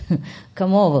me,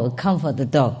 come over, comfort the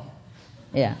dog.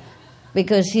 Yeah.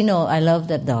 Because, I love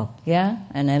that dog, yeah?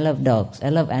 And I love dogs, I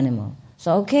love animals.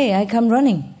 So, okay, I came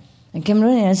running. I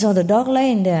saw the dog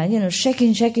laying there,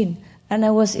 shaking. And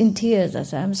I was in tears. I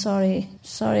said, I'm sorry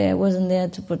I wasn't there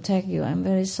to protect you. I'm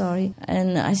very sorry.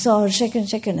 And I saw her shaking.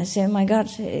 I said, oh my God,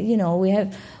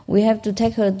 we have to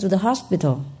take her to the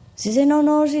hospital. She said,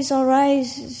 no, she's all right.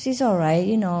 She's all right,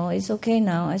 it's okay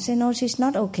now. I said, no, she's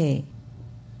not okay.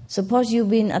 Suppose you've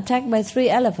been attacked by 3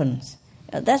 elephants.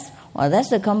 That's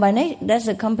the combination. That's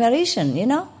the comparison,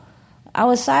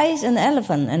 Our size and the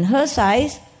elephant, and her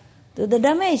size to the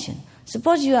Dalmatian.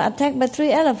 Suppose you are attacked by 3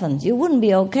 elephants, you wouldn't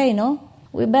be okay, no?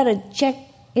 We better check,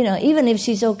 even if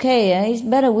she's okay, it's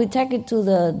better we take it to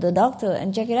the doctor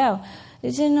and check it out.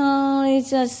 He said, no,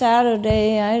 it's a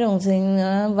Saturday, I don't think,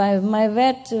 my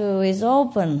vet is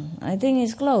open, I think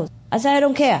it's closed. I said, I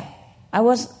don't care.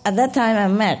 At that time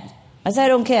I'm mad. I said, I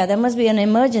don't care, there must be an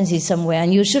emergency somewhere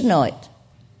and you should know it.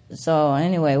 So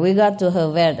anyway, we got to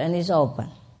her vet and it's open.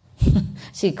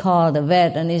 She called the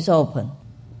vet and it's open.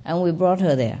 And we brought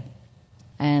her there.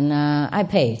 And I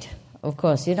paid, of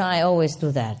course. I always do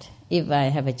that. If I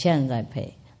have a chance, I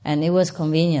pay. And it was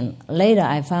convenient. Later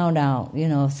I found out,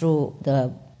 through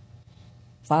the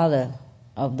father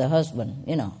of the husband,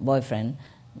 boyfriend,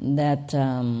 that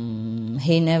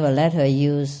he never let her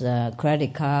use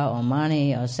credit card or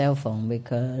money or cell phone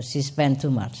because she spent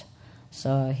too much.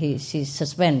 So she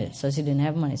suspended, so she didn't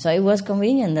have money. So it was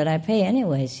convenient that I pay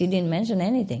anyway. She didn't mention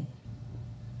anything.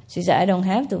 She said, I don't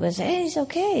have to. But I said, hey, it's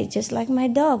okay, just like my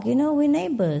dog. We're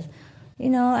neighbors.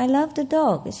 I love the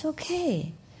dog. It's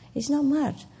okay. It's not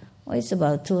much. Well, it's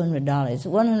about $200.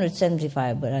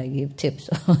 $175, but I give tips,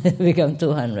 so it become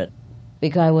 $200.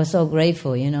 Because I was so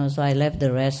grateful, so I left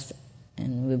the rest.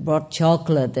 And we brought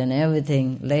chocolate and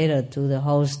everything later to the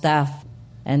whole staff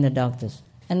and the doctors.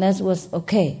 And that was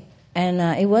okay. And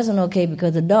it wasn't okay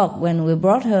because the dog, when we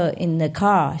brought her in the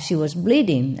car, she was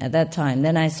bleeding at that time.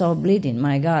 Then I saw bleeding.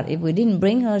 My God, if we didn't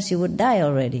bring her, she would die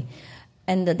already.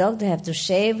 And the doctor had to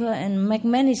shave her and make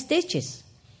many stitches.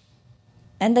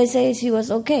 And they say she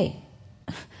was okay.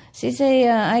 She said,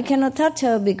 I cannot touch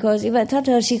her because if I touch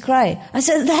her, she cry. I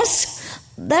said,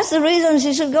 that's the reason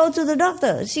she should go to the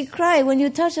doctor. She cry when you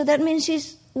touch her. That means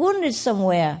she's wounded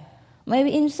somewhere.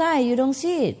 Maybe inside, you don't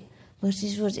see it. But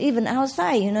she was even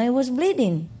outside, it was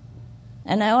bleeding.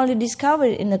 And I only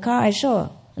discovered it in the car I saw.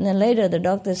 And then later the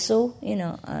doctor saw,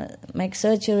 make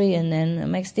surgery and then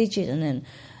make stitches and then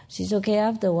she's okay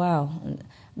after a while.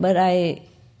 But they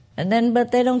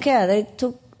don't care. They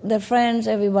took their friends,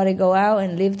 everybody go out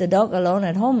and leave the dog alone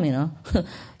at home,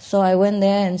 So I went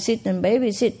there and sit and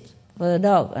babysit for the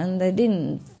dog. And they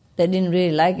didn't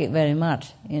really like it very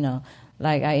much,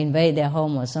 like I invade their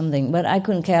home or something. But I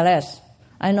couldn't care less.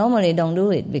 I normally don't do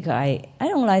it because I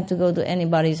don't like to go to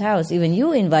anybody's house. Even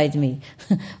you invite me.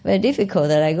 Very difficult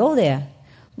that I go there.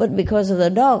 But because of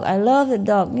the dog, I love the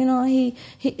dog.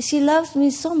 She loves me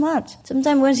so much.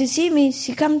 Sometimes when she sees me,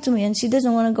 she comes to me and she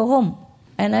doesn't want to go home.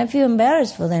 And I feel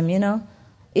embarrassed for them,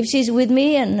 If she's with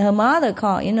me and her mother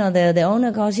calls, the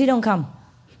owner calls, she don't come.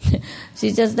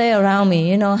 She's just there around me,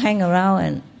 hang around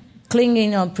and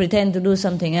clinging or pretend to do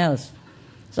something else.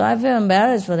 So I feel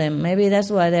embarrassed for them. Maybe that's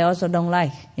why they also don't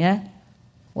like, yeah?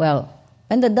 Well,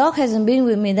 And the dog hasn't been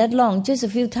with me that long, just a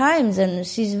few times, and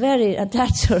she's very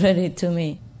attached already to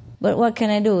me. But what can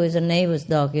I do? It's a neighbor's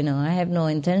dog, I have no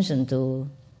intention to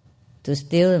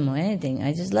steal him or anything.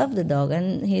 I just love the dog,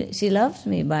 and she loves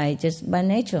me by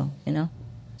nature,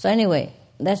 So anyway,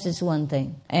 that's just one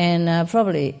thing. And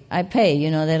probably I pay,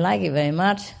 they like it very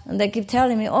much. And they keep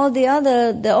telling me,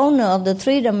 the owner of the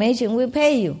 3 Dalmatians will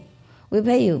pay you.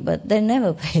 But they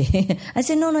never pay. I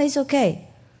say, no, it's okay.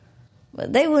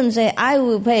 But they wouldn't say, I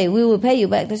will pay, we will pay you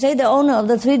back. They say the owner of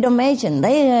the 3 Dalmatians,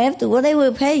 they have to, they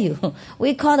will pay you.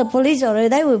 We call the police already,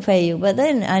 they will pay you. But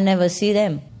then I never see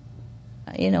them.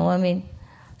 You know what I mean?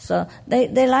 So they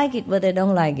like it, but they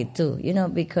don't like it too,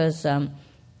 because... and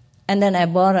then I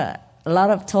bought a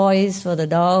lot of toys for the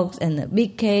dogs and a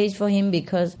big cage for him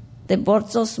because they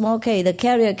bought so small cage, the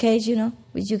carrier cage,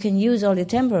 which you can use only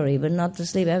temporary, but not to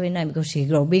sleep every night because she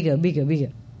grow bigger.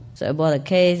 So I bought a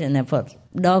cage and I put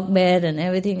dog bed and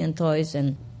everything and toys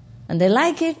and they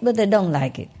like it, but they don't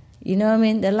like it. You know what I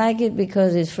mean? They like it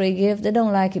because it's free gift. They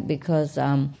don't like it because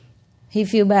he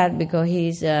feel bad because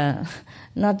he's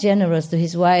not generous to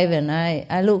his wife and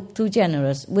I look too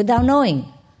generous without knowing.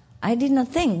 I did not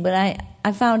think, but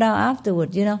I found out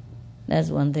afterward, That's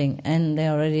one thing. And they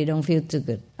already don't feel too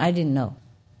good. I didn't know.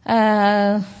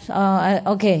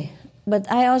 Okay.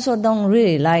 But I also don't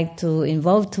really like to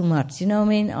involve too much, you know what I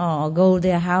mean? Or go to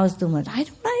their house too much. I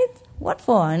don't like it. What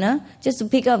for, Just to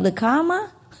pick up the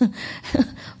karma?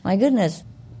 My goodness.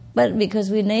 But because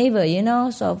we're neighbor,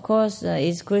 so of course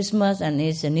it's Christmas and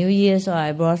it's a New Year, so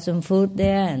I brought some food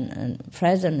there and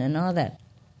present and all that.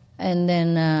 And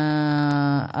then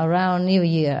around New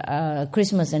Year,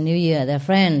 Christmas and New Year, their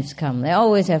friends come. They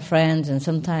always have friends and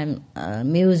sometimes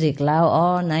music loud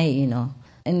all night,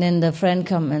 And then the friend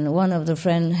come and one of the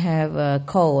friends have a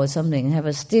cold or something, have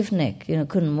a stiff neck,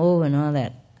 couldn't move and all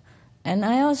that. And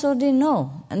I also didn't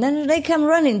know. And then they come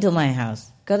running to my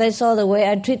house because they saw the way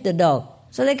I treat the dog.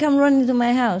 So they come running to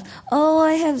my house. Oh,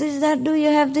 I have this, that. Do you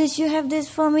have this? You have this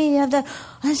for me? You have that.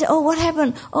 I said, oh, what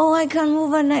happened? Oh, I can't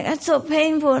move my neck. That's so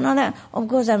painful and all that. Of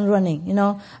course, I'm running,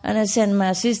 And I send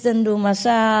my assistant do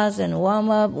massage and warm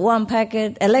up, warm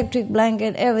packet, electric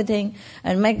blanket, everything,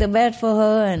 and make the bed for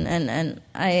her. And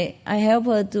I help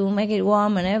her to make it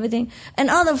warm and everything. And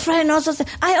other friend also said,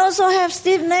 I also have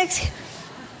stiff necks.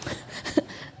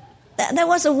 There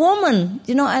was a woman,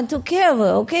 I took care of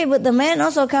her, okay, but the man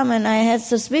also come and I had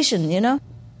suspicion,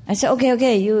 I said,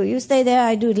 okay, you stay there,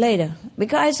 I do it later.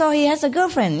 Because I saw he has a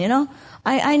girlfriend,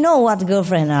 I know what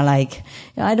girlfriend are like.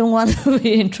 I don't want to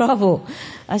be in trouble.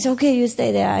 I said, okay, you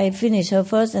stay there, I finish her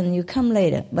first and you come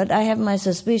later. But I have my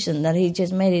suspicion that he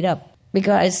just made it up.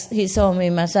 Because he saw me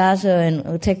massage her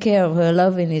and take care of her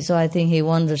lovingly, so I think he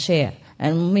wanted to share.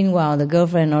 And meanwhile, the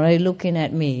girlfriend already looking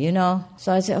at me,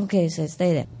 So I said, okay, so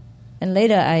stay there. And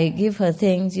later I give her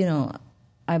things,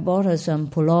 I bought her some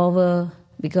pullover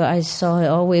because I saw her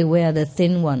always wear the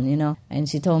thin one, And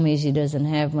she told me she doesn't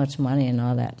have much money and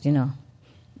all that,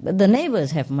 But the neighbors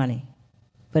have money,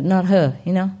 but not her,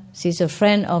 She's a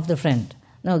friend of the friend,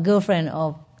 no, girlfriend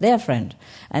of their friend.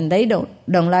 And they don't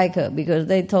like her because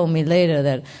they told me later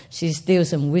that she steals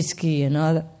some whiskey and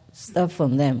all that stuff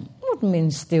from them. What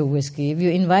means steal whiskey? If you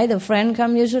invite a friend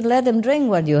come, you should let them drink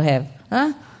what you have,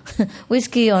 huh?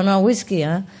 Whiskey or not whiskey,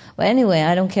 huh? But anyway,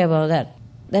 I don't care about that.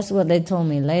 That's what they told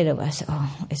me later. But I said,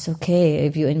 oh, it's okay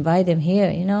if you invite them here,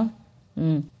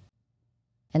 And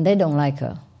they don't like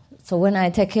her. So when I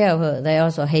take care of her, they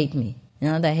also hate me.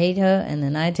 They hate her, and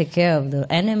then I take care of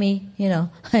the enemy,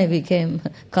 I became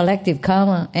collective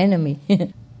karma enemy.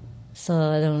 So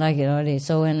I don't like it already.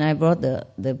 So when I brought the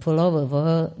pullover for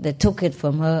her, they took it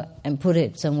from her and put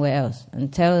it somewhere else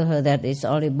and tell her that it's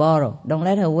only borrowed. Don't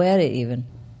let her wear it even.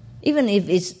 Even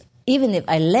if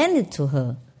I lend it to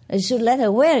her, I should let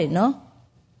her wear it, no?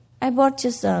 I bought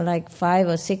just like 5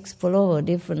 or 6 pullover,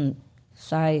 different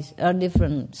size,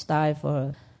 different style for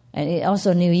her. And it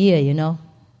also New Year,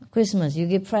 Christmas, you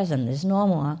give present, it's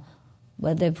normal, huh?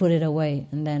 But they put it away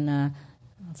and then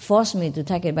forced me to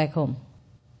take it back home.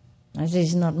 I said,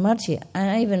 it's not much here.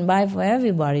 And I even buy for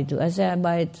everybody too. I said, I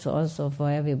buy it also for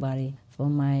everybody. For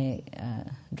my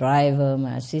driver,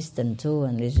 my assistant too,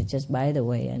 and this is just by the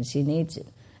way, and she needs it.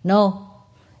 No,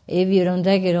 if you don't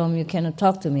take it home, you cannot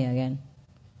talk to me again.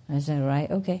 I said, right,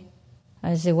 okay.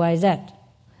 I said, why is that?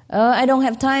 I don't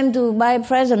have time to buy a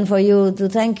present for you to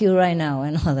thank you right now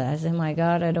and all that. I said, my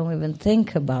God, I don't even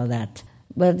think about that.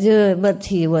 But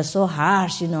he was so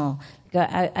harsh,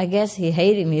 Because I guess he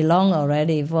hated me long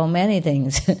already for many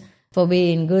things. For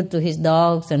being good to his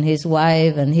dogs and his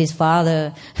wife and his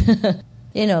father.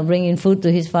 Bringing food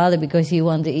to his father because he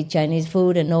wanted to eat Chinese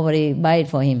food and nobody buy it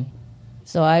for him.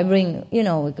 So I bring,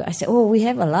 I say, oh, we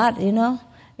have a lot,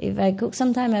 If I cook,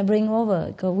 sometime I bring over,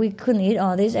 because we couldn't eat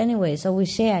all this anyway, so we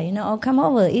share, oh, come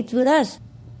over, eat with us.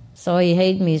 So he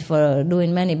hates me for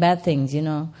doing many bad things,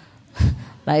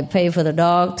 Like pay for the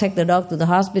dog, take the dog to the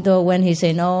hospital. When he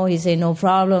say no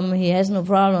problem, he has no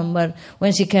problem. But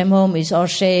when she came home, it's all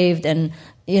shaved and,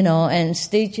 and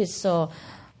stitches. So,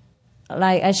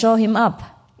 like, I show him up,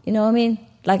 you know what I mean?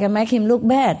 Like I make him look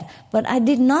bad. But I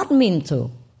did not mean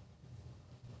to.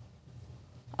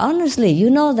 Honestly, you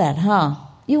know that, huh?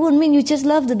 You wouldn't mean you just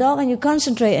love the dog and you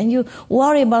concentrate and you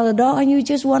worry about the dog and you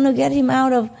just want to get him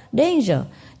out of danger.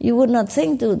 You would not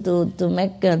think to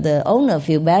make the owner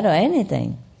feel bad or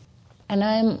anything. And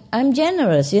I'm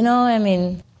generous,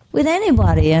 with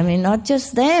anybody. Not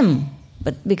just them,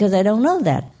 but because I don't know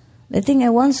that. They think I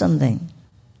want something.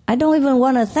 I don't even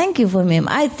want to thank you for him.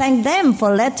 I thank them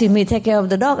for letting me take care of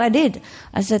the dog. I did.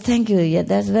 I said, thank you. Yeah,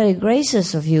 that's very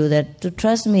gracious of you to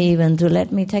trust me even to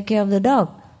let me take care of the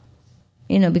dog.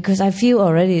 Because I feel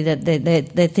already that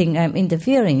they think I'm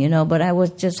interfering, but I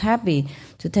was just happy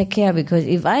to take care, because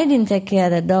if I didn't take care,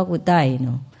 that dog would die,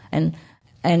 And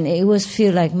it was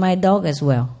feel like my dog as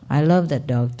well. I love that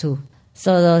dog too.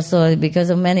 So because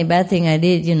of many bad things I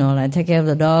did, like take care of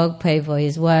the dog, pay for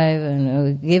his wife,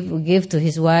 and give to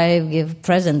his wife, give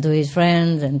present to his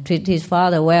friends, and treat his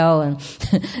father well, and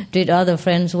treat other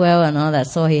friends well, and all that.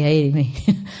 So he hated me.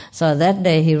 So that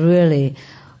day he really...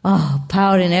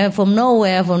 pouting from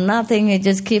nowhere, from nothing, he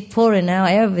just keep pouring out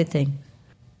everything.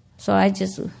 So I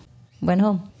just went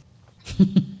home.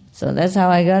 So that's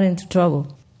how I got into trouble.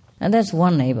 And that's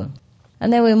one neighbor.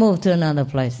 And then we moved to another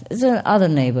place. It's other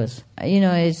neighbors.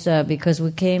 It's because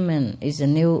we came and it's a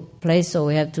new place, so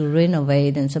we have to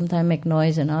renovate and sometimes make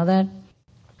noise and all that.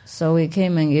 So we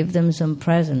came and give them some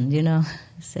present,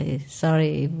 say,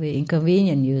 sorry if we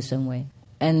inconvenience you some way.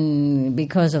 And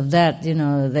because of that,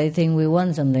 they think we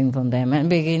want something from them and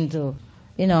begin to,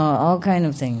 all kind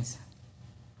of things.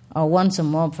 Or want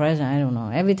some more present, I don't know.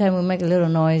 Every time we make a little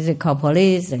noise, they call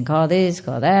police and call this,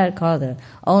 call that, call the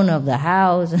owner of the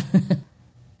house.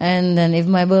 And then if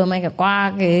my bird make a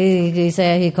quack, he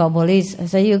say he call police. I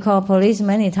say, you call police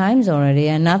many times already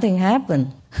and nothing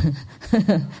happened.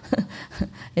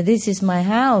 This is my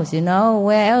house,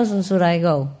 where else should I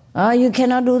go? Oh, you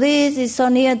cannot do this, it's so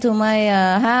near to my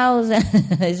house,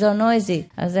 it's so noisy.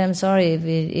 I said, I'm sorry if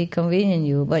it inconvenience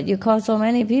you, but you call so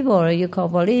many people, you call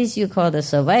police, you call the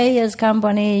surveyors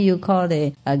company, you call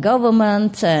the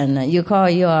government, and you call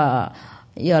your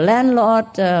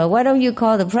landlord, why don't you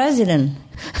call the president?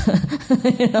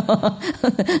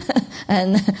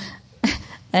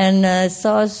 And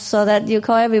so that you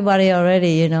call everybody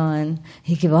already, and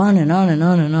he keep on and on and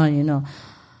on and on,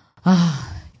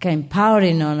 came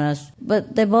pouting on us.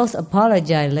 But they both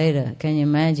apologized later. Can you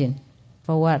imagine?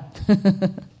 For what?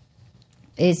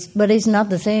 But it's not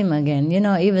the same again.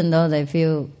 Even though they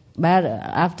feel bad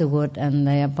afterward and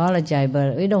they apologize,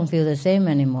 but we don't feel the same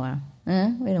anymore.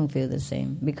 We don't feel the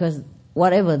same. Because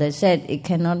whatever they said, it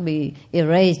cannot be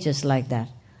erased just like that.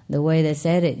 The way they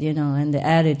said it, and the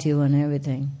attitude and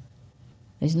everything.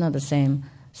 It's not the same.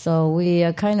 So we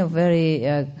are kind of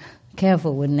very...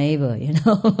 careful with neighbor,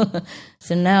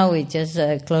 So now we just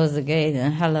close the gate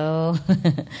and hello,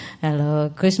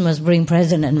 hello, Christmas bring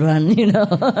present and run,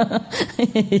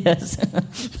 Yes.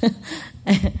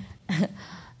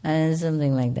 And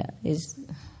something like that.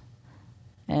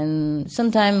 And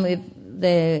sometimes if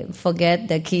they forget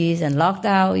their keys and locked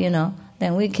out,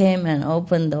 then we came and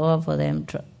opened the door for them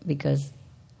because...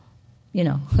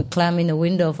 climb in the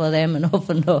window for them and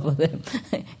open the door for them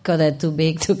because they're too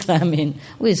big to climb in.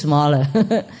 We're smaller.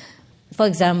 For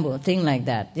example, thing like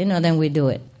that, then we do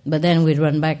it. But then we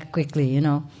run back quickly,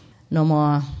 No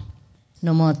more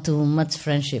too much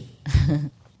friendship.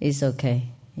 It's okay,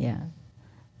 yeah.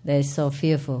 They're so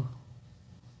fearful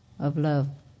of love.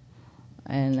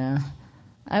 And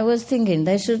I was thinking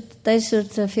they should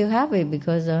feel happy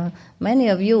because many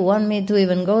of you want me to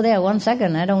even go there 1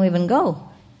 second. I don't even go.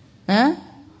 Huh?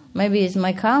 Maybe it's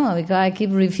my karma because I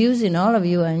keep refusing all of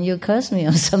you and you curse me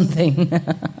or something.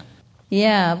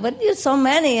 Yeah, but you're so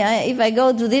many. If I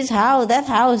go to this house, that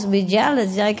house be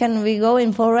jealous. I can be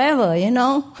going forever,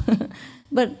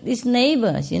 But it's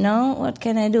neighbors, What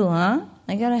can I do, huh?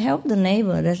 I got to help the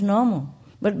neighbor. That's normal.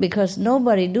 But because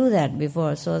nobody do that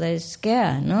before, so they're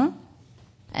scared, no?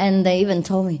 And they even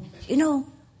told me, the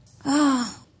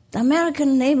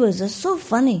American neighbors are so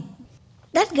funny.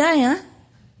 That guy, huh?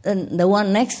 The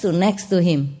one next to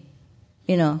him,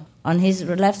 on his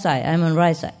left side, I'm on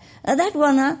right side. That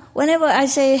one, whenever I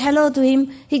say hello to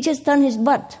him, he just turns his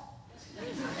butt.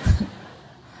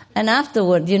 And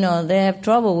afterward, they have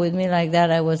trouble with me like that.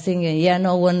 I was thinking, yeah,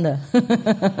 no wonder.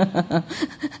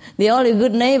 The only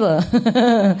good neighbor.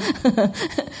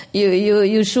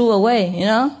 you shoo away,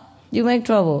 You make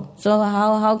trouble. So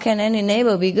how can any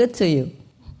neighbor be good to you?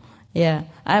 Yeah.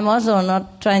 I'm also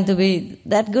not trying to be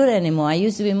that good anymore. I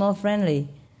used to be more friendly.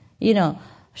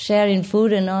 Sharing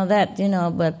food and all that,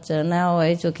 but now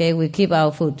it's okay. We keep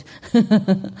our food.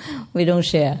 We don't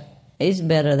share. It's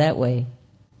better that way.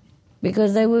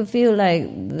 Because they will feel like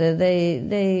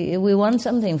we want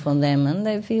something from them, and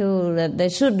they feel that they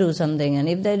should do something, and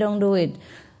if they don't do it,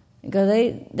 because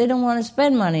they don't want to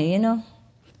spend money,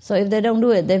 So if they don't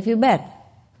do it, they feel bad.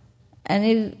 And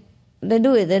if they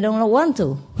do it, they don't want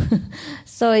to.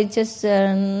 So it's just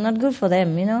not good for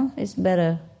them, It's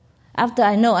better. After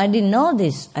I didn't know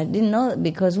this. I didn't know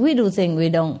because we do think we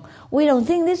don't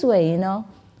think this way,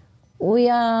 We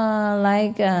are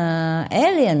like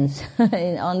aliens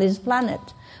on this planet.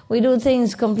 We do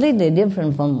things completely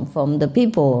different from the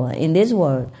people in this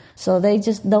world. So they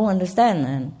just don't understand.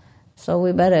 And so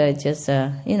we better just,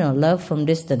 love from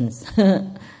distance.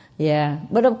 Yeah.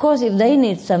 But of course, if they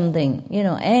need something,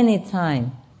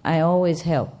 anytime, I always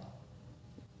help.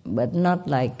 But not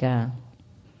like,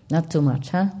 not too much,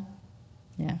 huh?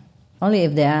 Yeah. Only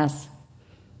if they ask.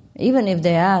 Even if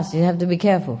they ask, you have to be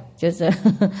careful. Just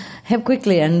help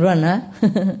quickly and run, huh?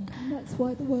 That's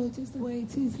why the world is the way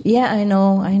it is. Yeah, I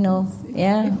know.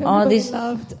 Yeah, if all this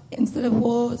loved instead of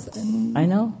wars, and I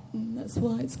know. That's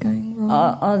why it's going wrong.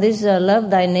 All this love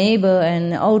thy neighbor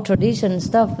and old tradition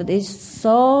stuff is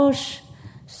so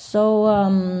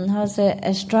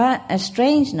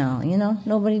estranged now.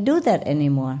 Nobody do that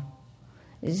anymore.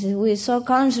 We so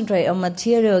concentrate on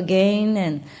material gain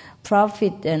and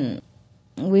profit, and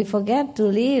we forget to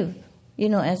live,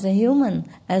 as a human,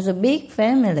 as a big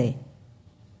family.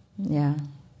 Yeah.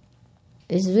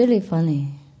 It's really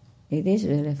funny. It is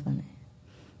really funny.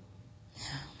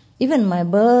 Yeah. Even my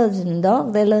birds and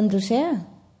dogs, they learn to share,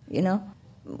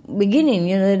 Beginning,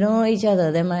 they don't know each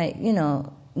other. They might,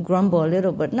 grumble a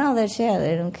little, but now they share.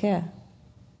 They don't care.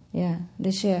 Yeah, they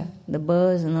share. The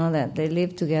birds and all that, they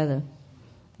live together.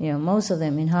 Most of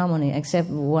them in harmony, except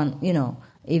one,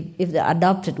 if the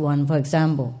adopted one, for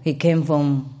example, he came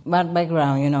from bad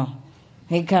background,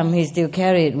 he still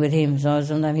carry it with him, so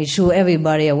sometimes he shoo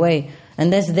everybody away,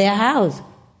 and that's their house.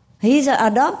 He's an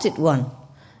adopted one,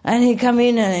 and he come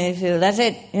in and he feel, that's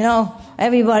it,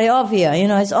 everybody off here,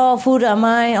 it's all food are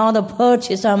mine, all the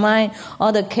perches are mine,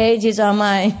 all the cages are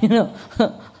mine,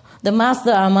 the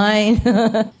master are mine,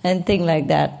 and things like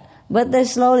that. But they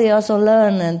slowly also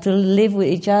learn and to live with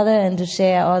each other and to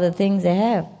share all the things they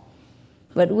have.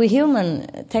 But we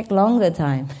human take longer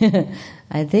time.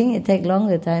 I think it take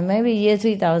longer time, maybe year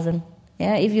 3000.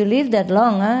 Yeah, if you live that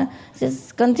long,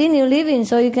 just continue living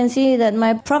so you can see that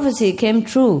my prophecy came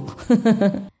true.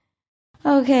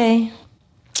 Okay,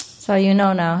 so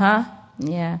now, huh?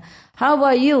 Yeah. How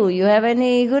about you? You have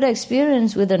any good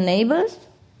experience with the neighbors?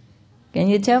 Can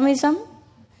you tell me some?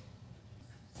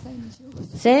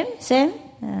 Same?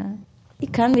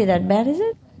 It can't be that bad, is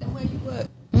it? Where you work,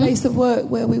 place of work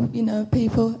where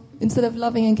people, instead of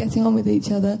loving and getting on with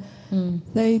each other,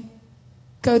 they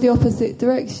go the opposite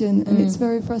direction, and it's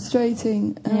very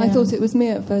frustrating. And I thought it was me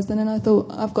at first, and then I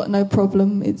thought, I've got no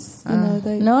problem. It's,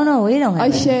 No, we don't have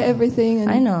I share everything. And,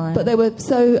 I know. But they were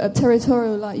so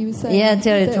territorial, like you were saying. Yeah,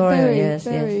 territorial, very, yes,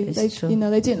 very, yes, it's true.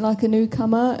 They didn't like a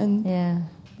newcomer and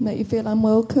make you feel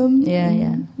unwelcome.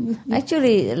 Yeah.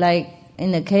 Actually, like,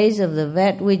 in the case of the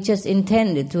vet, we just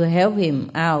intended to help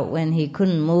him out when he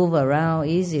couldn't move around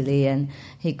easily and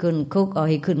he couldn't cook or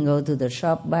he couldn't go to the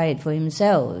shop, buy it for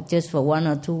himself, just for 1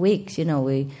 or 2 weeks.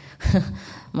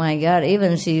 My God,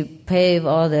 even she paved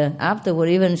all the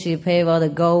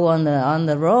go on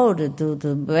the road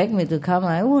to beg me to come.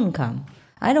 I wouldn't come.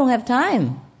 I don't have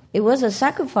time. It was a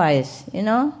sacrifice,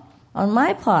 on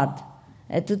my part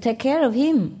to take care of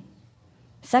him.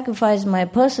 Sacrifice my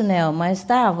personnel, my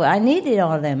staff. I needed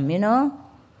all of them,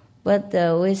 But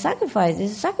we sacrifice.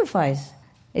 It's a sacrifice.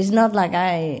 It's not like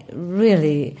I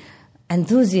really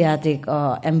enthusiastic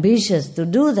or ambitious to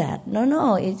do that.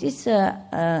 No. It's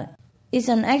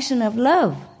an action of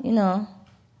love,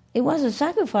 It was a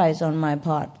sacrifice on my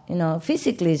part,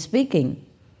 physically speaking.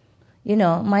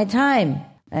 My time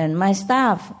and my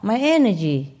staff, my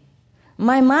energy,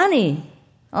 my money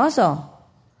also,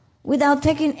 without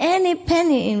taking any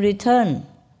penny in return.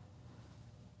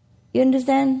 You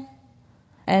understand?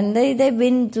 And they've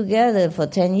been together for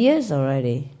 10 years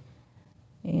already.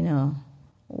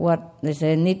 What they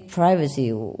say, need privacy.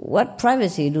 What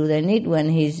privacy do they need when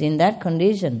he's in that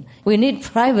condition? We need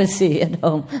privacy at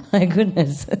home. My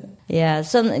goodness. Yeah,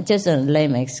 just a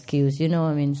lame excuse, you know what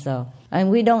I mean? So, and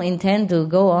we don't intend to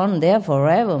go on there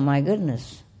forever, my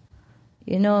goodness.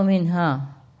 You know what I mean, huh?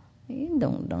 You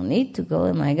don't need to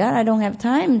go. My God, I don't have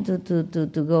time to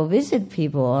go visit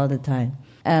people all the time.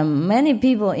 Many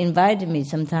people invited me,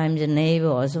 sometimes a neighbor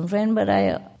or some friend, but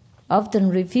I often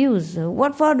refuse.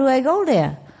 What for do I go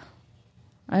there?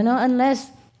 I know, unless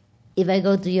if I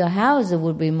go to your house, it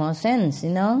would be more sense, you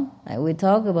know. Like we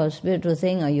talk about spiritual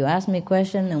thing, or you ask me a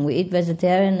question, and we eat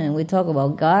vegetarian, and we talk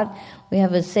about God. We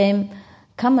have the same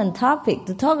common topic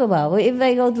to talk about. If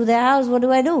I go to their house, what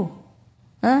do?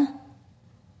 Huh?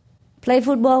 Play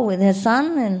football with their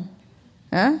son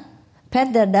and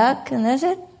pet their duck, and that's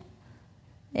it.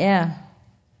 Yeah,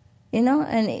 you know.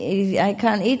 And I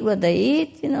can't eat what they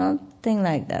eat, you know, thing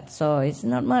like that. So it's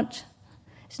not much.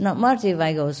 It's not much if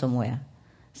I go somewhere.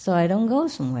 So I don't go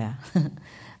somewhere.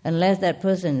 Unless that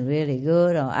person is really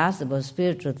good or asks about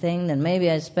spiritual thing, then maybe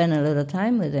I spend a little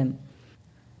time with them.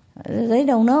 They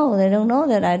don't know. They don't know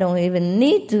that I don't even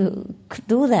need to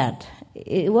do that.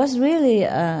 It was really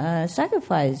a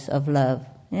sacrifice of love.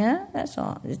 Yeah, that's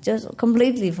all. It's just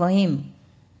completely for him.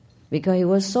 Because he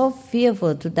was so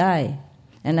fearful to die.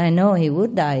 And I know he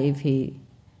would die if he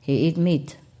eat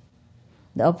meat.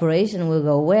 The operation will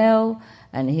go well,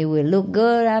 and he will look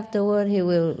good afterward. He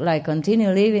will continue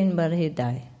living, but he'll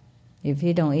die if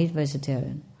he don't eat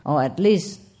vegetarian, or at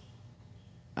least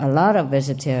a lot of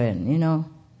vegetarian. You know,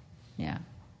 yeah.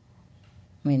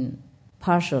 I mean,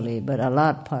 partially, but a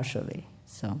lot partially.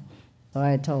 So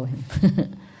I told him,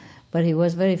 but he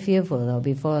was very fearful though.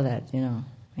 Before that, you know,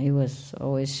 he was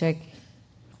always shaky.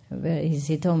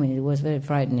 He told me it was very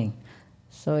frightening.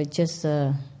 So it just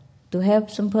to help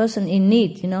some person in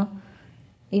need, you know.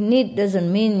 In need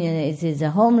doesn't mean it is a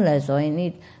homeless or in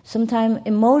need. Sometimes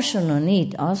emotional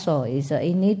need also is a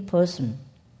in need person.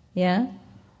 Yeah?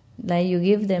 Like you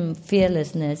give them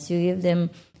fearlessness, you give them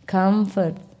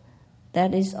comfort.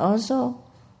 That is also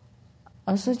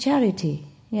charity.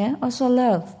 Yeah? Also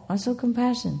love, also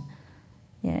compassion.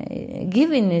 Yeah.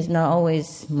 Giving is not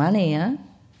always money, huh?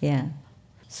 Yeah.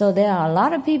 So there are a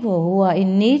lot of people who are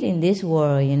in need in this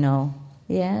world, you know.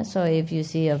 Yeah, so if you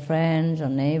see a friend or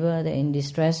neighbor, they're in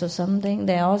distress or something,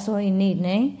 they're also in need,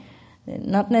 eh?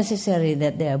 Not necessarily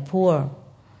that they are poor,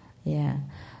 yeah.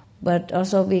 But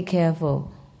also be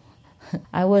careful.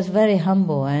 I was very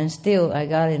humble and still I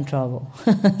got in trouble.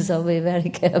 So be very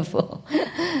careful.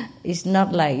 It's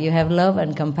not like you have love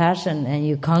and compassion and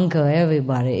you conquer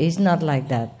everybody. It's not like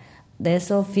that. They're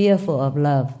so fearful of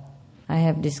love, I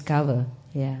have discovered,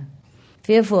 yeah.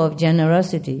 Fearful of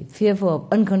generosity, fearful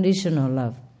of unconditional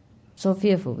love. So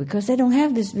fearful, because they don't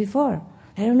have this before.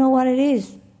 They don't know what it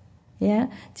is. Yeah?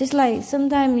 Just like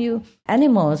sometimes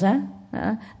animals,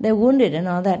 they're wounded and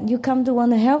all that. You come to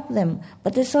want to help them,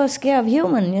 but they're so scared of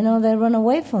human, you know, they run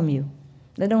away from you.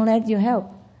 They don't let you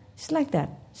help. It's like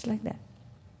that. It's like that.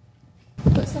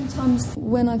 But sometimes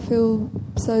when I feel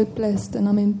so blessed and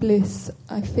I'm in bliss,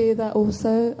 I fear that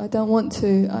also. I don't want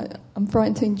to. I'm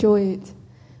frightened to enjoy it.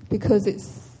 Because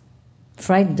it's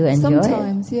frightened to enjoy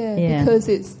sometimes, yeah. Because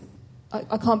it's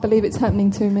I can't believe it's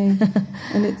happening to me,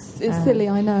 and it's silly,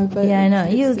 I know, but yeah, I know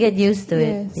you get used to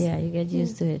it. Yes. Yeah, you get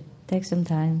used to it. Take some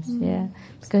time, yeah,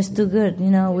 because it's too good. You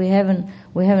know, we haven't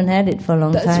had it for a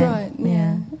long time. That's right.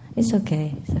 Yeah, it's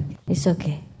okay. It's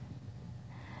okay.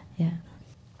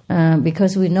 Yeah,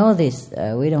 because we know this,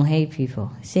 we don't hate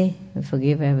people. See, we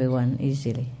forgive everyone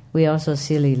easily. We are also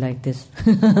silly like this.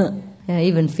 Yeah,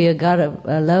 even fear God,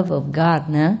 love of God,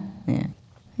 no? Yeah.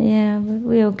 Yeah, but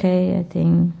we're okay, I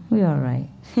think. We're all right.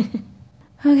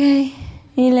 Okay,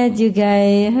 we let you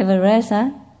guys have a rest,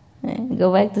 huh?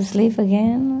 Go back to sleep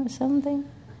again or something.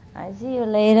 I see you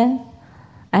later.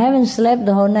 I haven't slept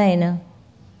the whole night now.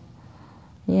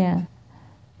 Yeah.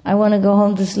 I want to go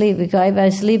home to sleep, because if I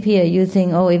sleep here, you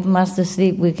think, oh, if Master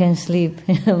sleep, we can sleep.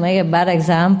 Make a bad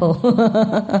example.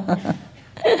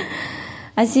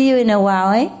 I see you in a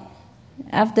while, eh?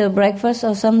 After breakfast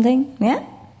or something, yeah?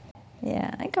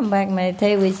 Yeah, I come back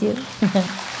meditate with you.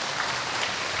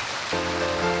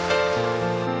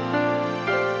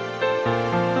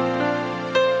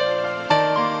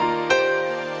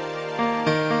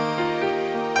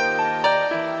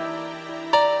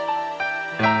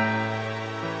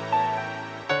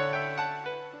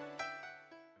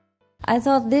 I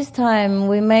thought this time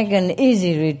we make an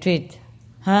easy retreat,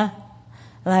 huh?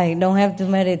 Like don't have to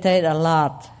meditate a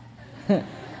lot.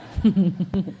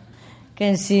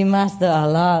 Can see Master a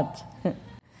lot,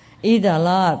 eat a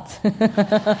lot,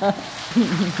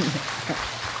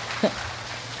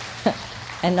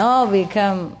 and all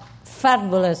become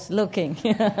fabulous looking.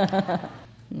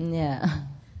 Yeah.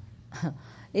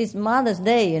 It's Mother's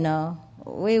Day, you know.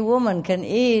 We women can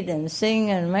eat and sing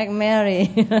and make merry.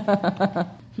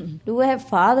 Do we have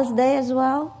Father's Day as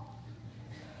well?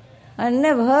 I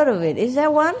never heard of it. Is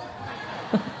there one?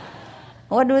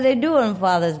 What do they do on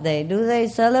Father's Day? Do they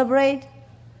celebrate?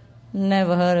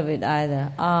 Never heard of it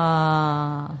either.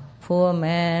 Ah, poor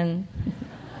man.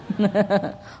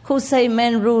 Who say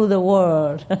men rule the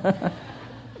world?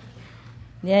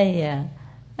 Yeah.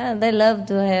 And they love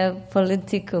to have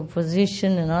political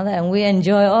position and all that, and we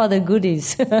enjoy all the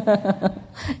goodies.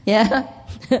 Yeah,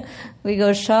 we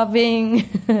go shopping,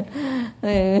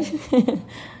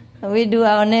 we do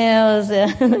our nails,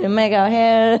 we make our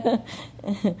hair,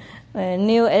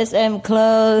 new SM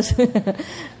clothes,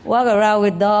 walk around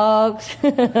with dogs.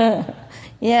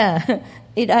 Yeah,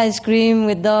 eat ice cream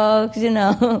with dogs, you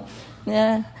know.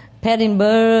 Yeah, petting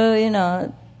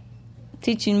bird,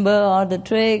 teaching bird all the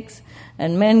tricks.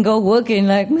 And men go working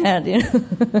like mad,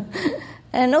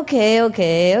 And okay,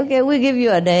 we give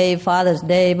you a day, Father's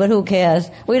Day, but who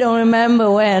cares? We don't remember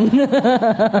when.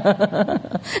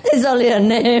 It's only a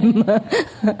name.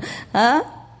 Huh?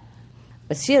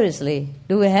 But seriously,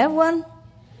 do we have one?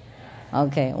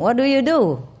 Okay, what do you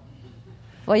do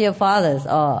for your fathers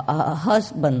or a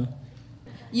husband?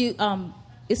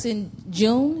 It's in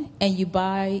June, and you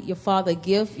buy your father a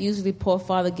gift. Usually poor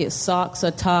father gets socks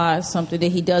or ties, something that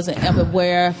he doesn't ever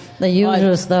wear. The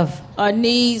usual stuff. Or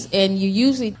knees, and you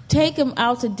usually take him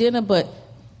out to dinner, but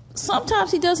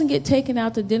sometimes he doesn't get taken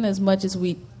out to dinner as much as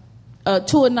we,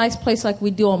 to a nice place like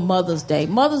we do on Mother's Day.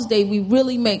 Mother's Day, we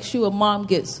really make sure mom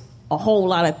gets a whole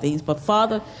lot of things, but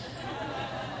father...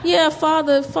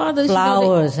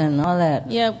 Flowers and all that.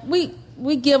 Yeah, we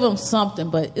give them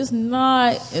something, but it's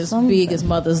not as big as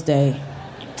Mother's Day.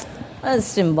 That's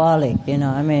symbolic,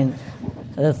 I mean,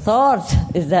 the thought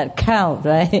is that count,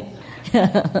 right?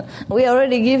 We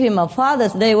already give him a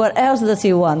Father's Day. What else does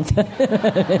he want? He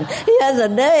has a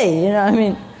day, I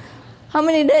mean, how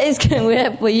many days can we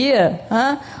have per year?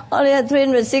 Huh? Only have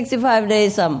 365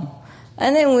 days some.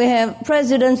 And then we have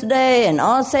President's Day and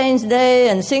All Saints' Day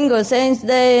and Single Saints'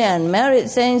 Day and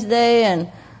Married Saints' Day and,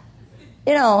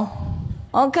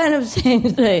 all kind of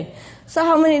Saints' Day. So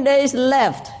how many days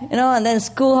left? And then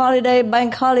school holiday,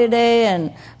 bank holiday,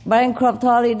 and bankrupt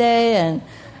holiday, and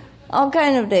all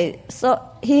kind of days. So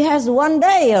he has one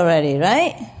day already,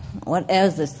 right? What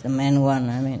else does the man want?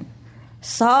 I mean,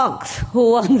 socks.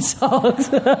 Who wants socks?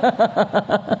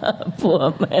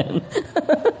 Poor man.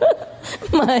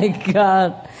 My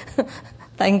God.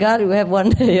 Thank God we have one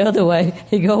day, otherwise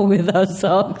he go without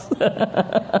socks.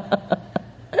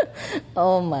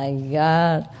 Oh my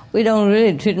God. We don't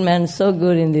really treat men so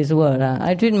good in this world. Huh?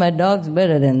 I treat my dogs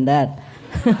better than that.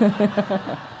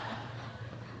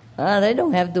 They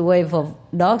don't have to wait for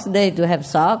Dog's Day to have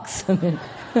socks. I mean,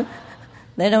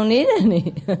 they don't need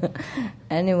any.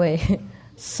 Anyway,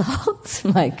 socks,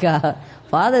 my God.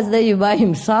 Father's Day you buy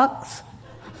him socks?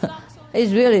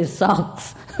 It's really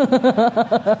socks.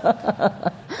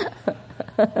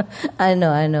 I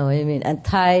know. I mean, and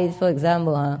ties, for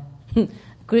example, huh?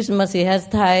 Christmas he has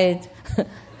ties.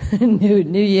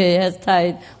 New Year he has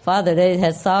ties. Father's Day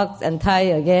has socks and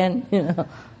tie again.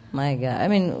 My God. I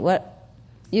mean, what?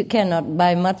 You cannot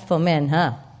buy much for men,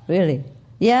 huh? Really?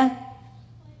 Yeah.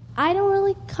 I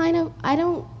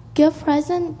don't give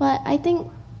present, but I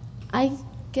think I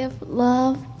give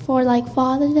love for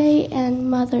Father's Day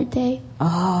and Mother's Day.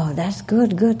 Oh, that's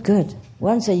good.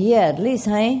 Once a year at least,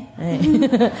 hey?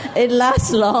 It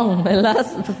lasts long. It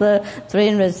lasts for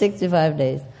 365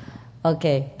 days.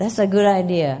 Okay, that's a good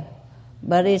idea.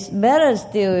 But it's better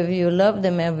still if you love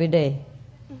them every day.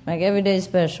 Like every day is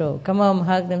special. Come home,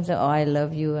 hug them, say, oh, I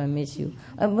love you, I miss you.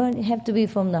 But it have to be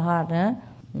from the heart, huh?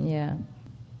 Yeah.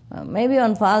 Maybe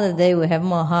on Father's Day we have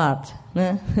more heart.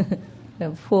 Huh?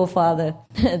 Poor father.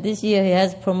 This year he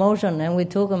has promotion and we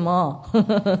took him all.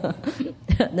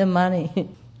 The money.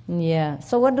 Yeah.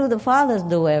 So what do the fathers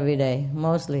do every day,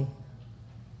 mostly?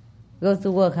 Go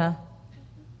to work, huh?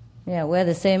 Yeah, wear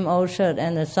the same old shirt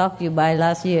and the sock you buy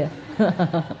last year.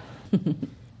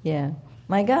 Yeah.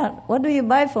 My God, what do you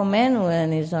buy for men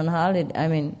when it's on holiday? I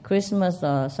mean, Christmas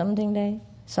or something day?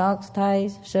 Socks,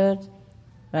 ties, shirts,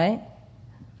 right?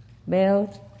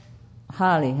 Belt?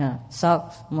 Hardly, huh?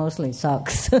 Socks, mostly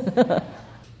socks.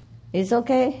 It's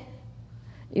okay?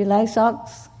 You like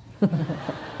socks?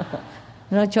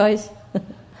 No choice?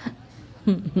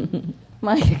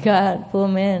 My God, poor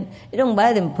man. You don't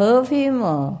buy them perfume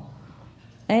or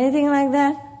anything like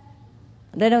that?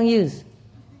 They don't use?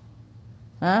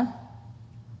 Huh?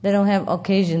 They don't have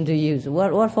occasion to use.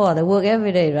 What for? They work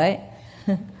every day,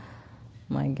 right?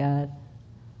 My God.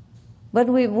 But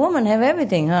we women have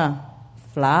everything, huh?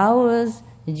 Flowers,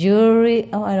 jewelry.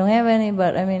 Oh, I don't have any,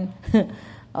 but I mean,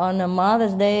 on a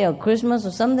Mother's Day or Christmas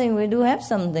or something, we do have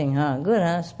something, huh? Good,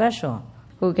 huh? Special.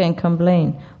 Who can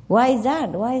complain? Why is that?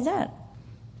 Why is that?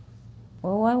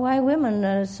 Well, why women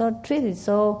are so treated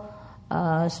so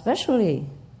specially?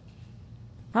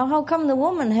 How come the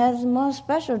woman has more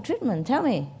special treatment? Tell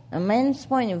me, a man's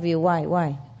point of view, why?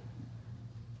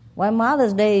 Why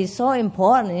Mother's Day is so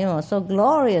important, so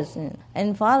glorious,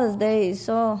 and Father's Day is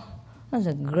so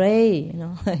gray,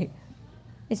 like,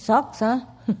 it sucks, huh?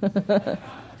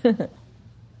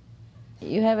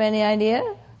 You have any idea?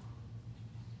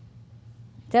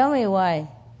 Tell me why.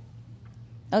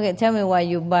 Okay, tell me why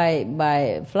you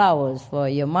buy flowers for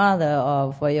your mother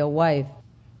or for your wife.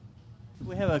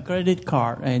 We have a credit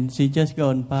card, and she just go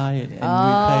and buy it, and we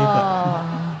pay for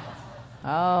it.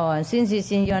 Oh, and since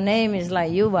it's in your name, it's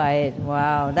like you buy it.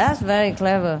 Wow, that's very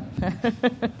clever.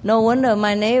 No wonder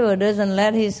my neighbor doesn't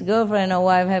let his girlfriend or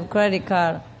wife have credit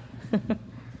card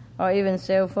or even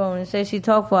cell phone. He says she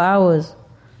talk for hours.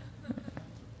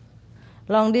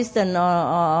 Long distance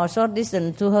or short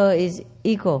distance to her is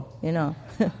equal,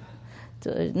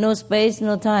 No space,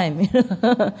 no time.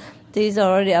 She's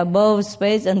already above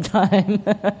space and time.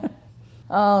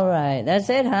 All right, that's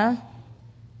it, huh?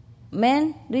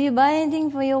 Men, do you buy anything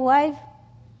for your wife?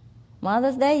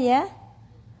 Mother's Day, yeah?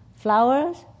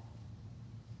 Flowers?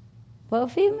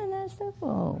 Perfume and that stuff?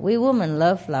 Oh, we women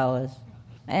love flowers.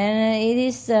 And it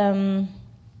is,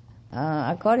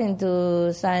 according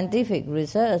to scientific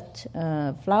research,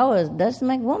 flowers does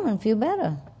make women feel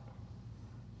better.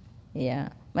 Yeah.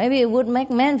 Maybe it would make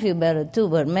men feel better too,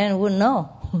 but men wouldn't know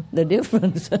the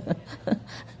difference.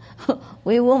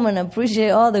 We women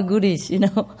appreciate all the goodies,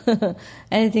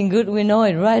 Anything good, we know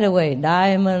it right away.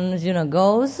 Diamonds,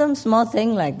 gold, some small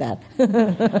thing like that.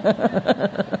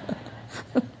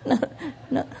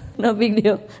 No big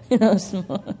deal,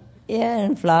 small. Yeah,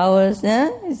 and flowers,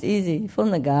 it's easy, from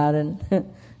the garden.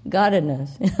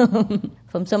 Gardeners,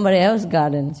 from somebody else's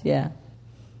gardens, yeah.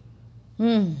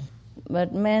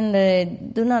 But men, they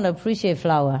do not appreciate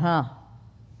flower, huh?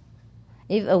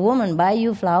 If a woman buy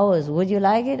you flowers, would you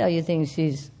like it, or you think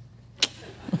she's...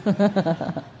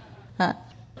 Huh?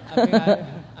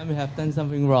 I may have done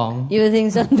something wrong. You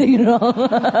think something wrong?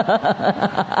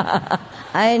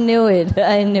 I knew it.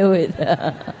 I knew it.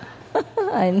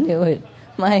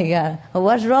 My God.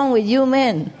 What's wrong with you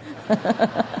men?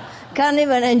 Can't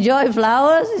even enjoy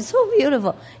flowers? It's so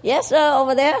beautiful. Yes, sir,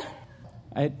 over there?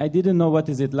 I didn't know what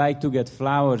is it like to get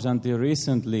flowers until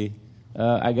recently.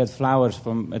 I get flowers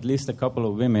from at least a couple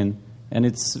of women, and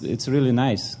it's really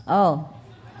nice. Oh,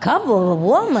 couple of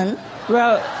women?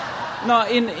 Well, no,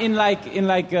 in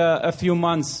like a few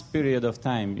months period of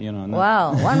time,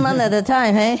 Wow, 1 month at a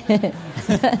time, hey?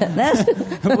 That's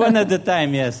one at a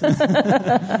time, yes.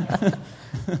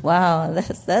 Wow,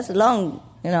 that's long,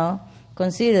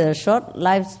 Consider the short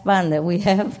lifespan that we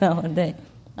have nowadays.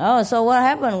 Oh, so what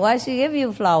happened? Why she give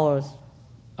you flowers?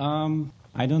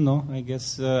 I don't know. I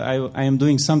guess I am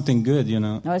doing something good,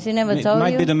 Oh, she never told you?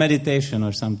 It might be the meditation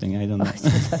or something. I don't know.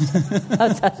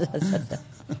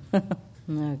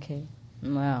 Okay.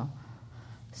 Wow.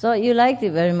 So you liked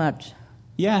it very much?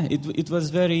 Yeah, it was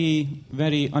very,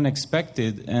 very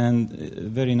unexpected and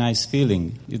very nice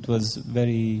feeling. It was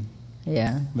very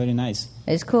nice.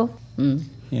 It's cool. Mm.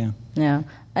 Yeah. Yeah.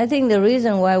 I think the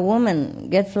reason why women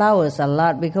get flowers a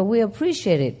lot because we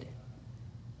appreciate it.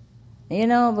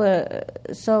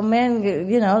 But so men,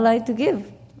 like to give,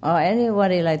 or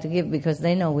anybody like to give because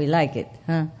they know we like it,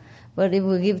 huh? But if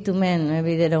we give to men,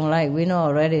 maybe they don't like. We know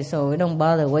already, so we don't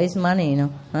bother waste money,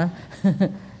 huh?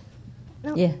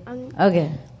 No, yeah.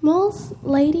 Okay. Most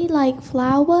lady like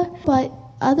flower, but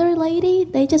other lady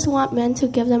they just want men to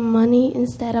give them money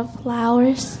instead of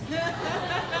flowers.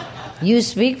 You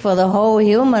speak for the whole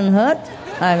humanhood.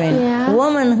 I mean,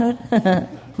 womanhood.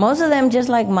 Most of them just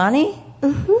like money.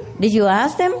 Mm-hmm. Did you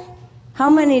ask them? How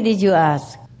many did you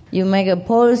ask? You make a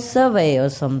poll survey or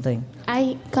something?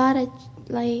 I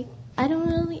don't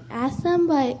really ask them,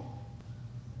 but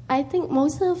I think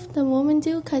most of the women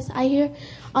do because I hear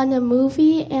on the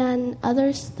movie and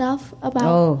other stuff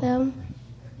about them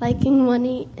liking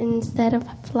money instead of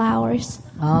flowers.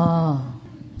 Oh,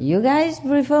 you guys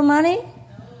prefer money?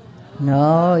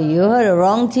 No, you heard the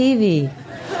wrong TV.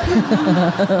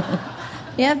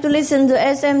 You have to listen to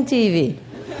SMTV.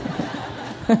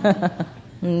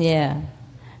 Yeah.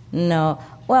 No.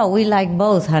 Well, we like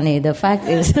both, honey. The fact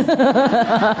is.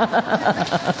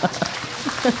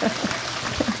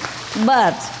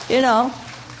 But,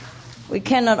 we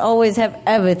cannot always have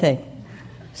everything.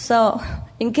 So,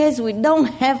 in case we don't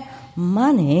have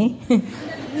money,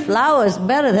 flowers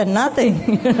better than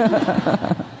nothing.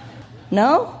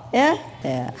 No? Yeah?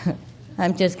 Yeah.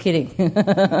 I'm just kidding.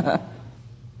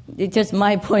 It's just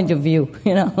my point of view,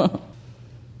 you know.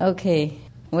 Okay.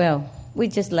 Well, we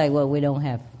just like what we don't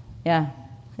have. Yeah.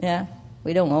 Yeah.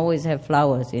 We don't always have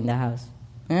flowers in the house.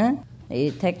 Huh?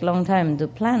 It takes a long time to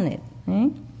plant it.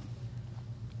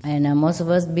 And most of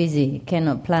us busy,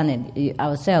 cannot plant it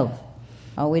ourselves.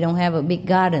 Or we don't have a big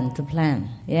garden to plant.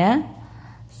 Yeah?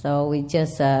 So we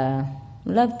just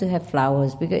love to have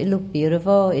flowers because it looks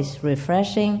beautiful, it's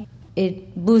refreshing,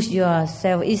 it boosts your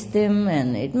self-esteem,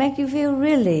 and it makes you feel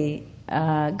really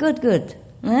good.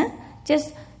 Huh?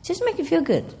 Just make you feel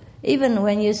good. Even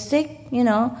when you're sick, you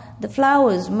know, the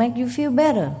flowers make you feel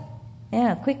better.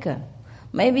 Yeah, quicker.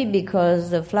 Maybe because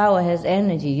the flower has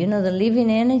energy, you know, the living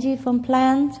energy from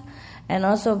plants, and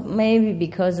also maybe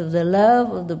because of the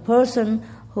love of the person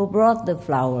who brought the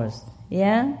flowers.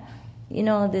 Yeah? You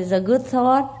know, there's a good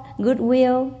thought,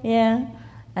 goodwill, yeah,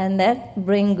 and that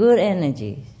brings good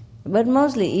energy. But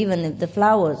mostly, even if the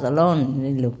flowers alone,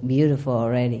 they look beautiful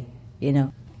already, you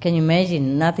know. Can you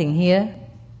imagine nothing here?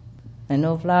 And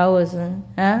no flowers,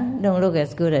 huh? Don't look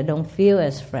as good, I don't feel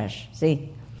as fresh, see?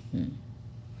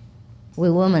 We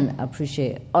women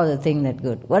appreciate all the things that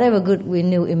good. Whatever good, we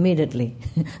knew immediately.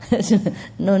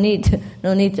 no need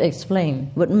to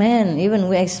explain. But men, even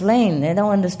we explain, they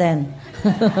don't understand.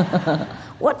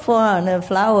 What for? The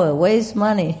flower waste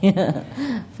money,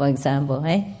 for example,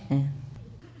 eh? Yeah.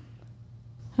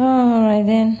 All right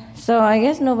then. So I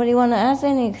guess nobody want to ask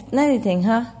anything,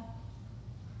 huh?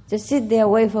 Just sit there,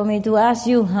 wait for me to ask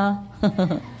you, huh?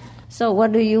 So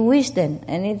what do you wish then?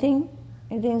 Anything?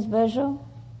 Anything special?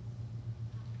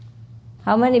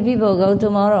 How many people go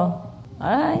tomorrow?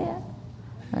 Yeah.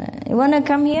 You want to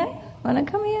come here?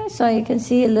 So you can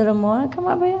see a little more? Come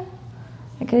up here.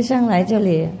 你可以上来这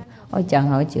里。我讲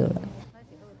好久了。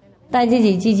带自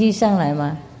己机器上来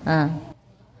嘛。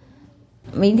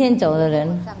明天走的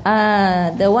人。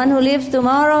The one who lives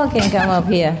tomorrow can come up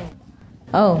here.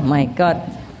 Oh my God.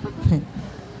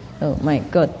 Oh my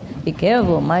God. Be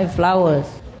careful, my flowers.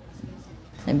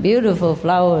 And beautiful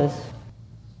flowers.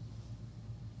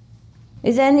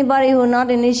 Is there anybody who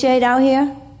not initiated out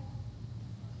here?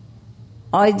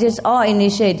 Or just all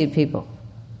initiated people?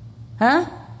 Huh?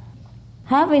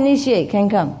 Half initiate can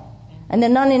come. And the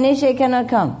non-initiate cannot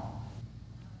come.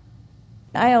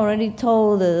 I already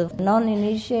told the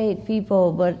non-initiate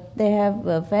people, but they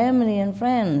have family and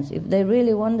friends. If they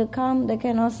really want to come, they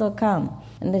can also come.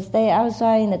 And they stay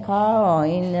outside in the car or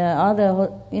in the other,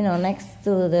 next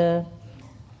to the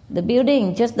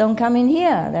building. Just don't come in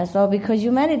here. That's all, because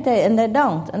you meditate and they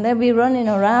don't. And they'll be running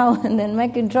around and then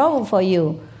making trouble for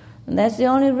you. And that's the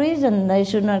only reason they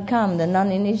should not come, the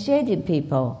non-initiated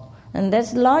people. And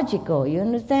that's logical, you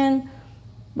understand?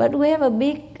 But we have a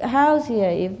big house here.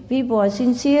 If people are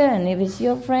sincere and if it's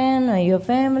your friend or your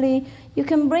family, you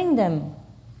can bring them.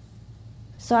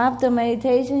 So after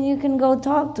meditation, you can go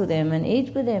talk to them and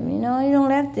eat with them. You don't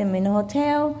let them in a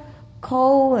hotel,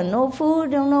 cold and no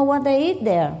food, don't know what they eat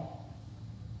there.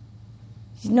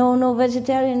 No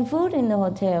vegetarian food in the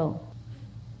hotel.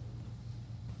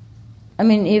 I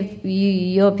mean, if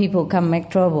your people come make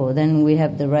trouble, then we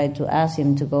have the right to ask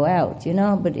him to go out,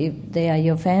 But if they are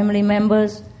your family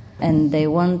members and they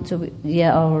want to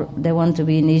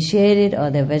be initiated,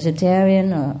 or they're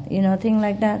vegetarian, or things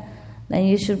like that, then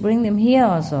you should bring them here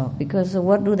also. Because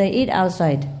what do they eat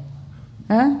outside?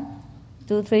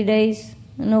 2-3 days,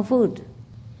 no food.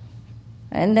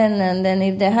 And then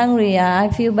if they're hungry, I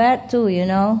feel bad too,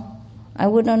 I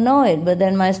would not know it, but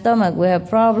then my stomach will have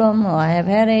problem, or I have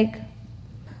headache.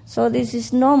 So this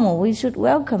is normal. We should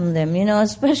welcome them,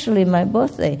 especially my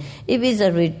birthday. If it's a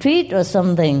retreat or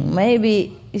something,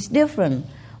 maybe it's different.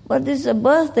 But this is a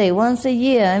birthday once a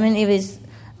year. I mean,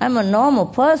 I'm a normal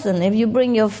person. If you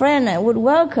bring your friend, I would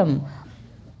welcome.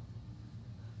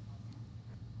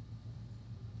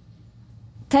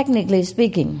 Technically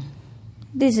speaking,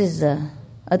 this is a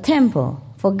temple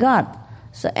for God.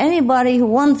 So anybody who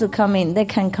wants to come in, they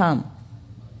can come.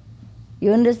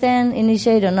 You understand?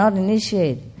 Initiate or not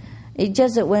initiate. It's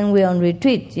just that when we're on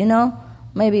retreat,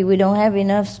 maybe we don't have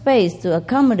enough space to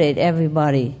accommodate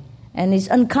everybody. And it's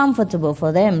uncomfortable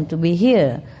for them to be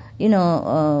here,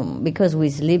 because we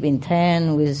sleep in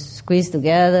tent, we squeeze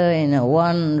together in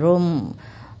one room.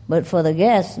 But for the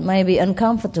guests, it may be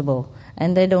uncomfortable.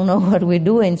 And they don't know what we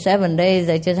do in 7 days,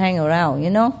 they just hang around,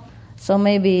 So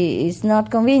maybe it's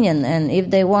not convenient. And if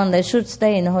they want, they should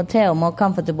stay in a hotel, more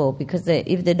comfortable, because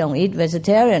if they don't eat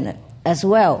vegetarian as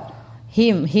well,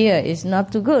 him here is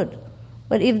not too good.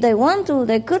 But if they want to,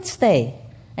 they could stay,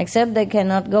 except they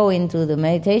cannot go into the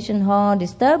meditation hall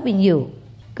disturbing you.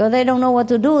 Because they don't know what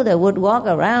to do. They would walk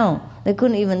around. They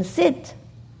couldn't even sit.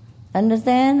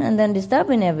 Understand? And then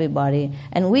disturbing everybody.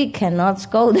 And we cannot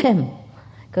scold them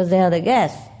because they are the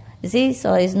guests. You see?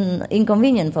 So it's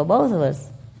inconvenient for both of us.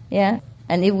 Yeah?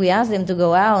 And if we ask them to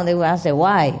go out, they will ask,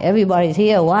 why? Everybody's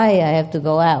here. Why I have to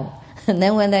go out? And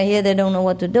then when they're here, they don't know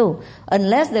what to do.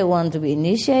 Unless they want to be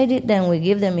initiated, then we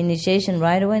give them initiation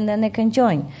right away, and then they can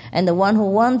join. And the one who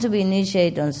want to be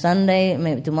initiated on Sunday,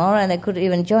 maybe tomorrow, and they could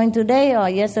even join today or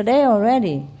yesterday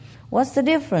already. What's the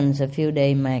difference, a few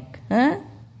days, Mac? Huh?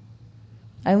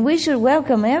 And we should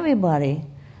welcome everybody.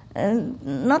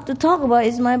 Not to talk about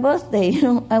it's my birthday,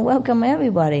 I welcome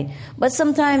everybody. But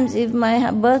sometimes if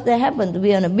my birthday happens to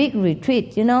be on a big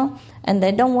retreat, and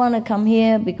they don't want to come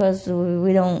here because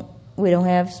we don't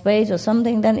have space or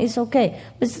something, then it's okay.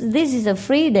 But this is a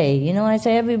free day, I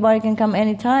say everybody can come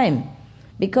anytime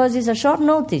because it's a short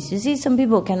notice. You see, some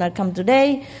people cannot come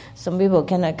today, some people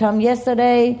cannot come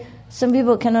yesterday, some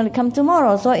people cannot come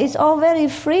tomorrow. So it's all very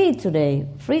free today,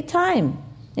 free time.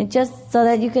 It's just so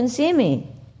that you can see me.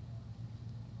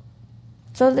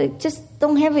 So they just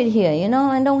don't have it here,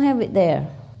 and don't have it there.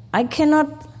 I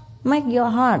cannot make your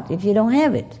heart if you don't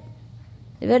have it.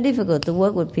 It's very difficult to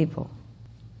work with people.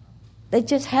 They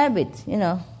just habit,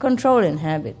 controlling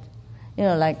habit.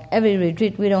 Like every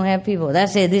retreat we don't have people.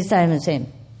 That's it, this time the same.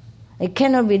 It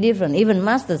cannot be different. Even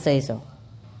Master say so.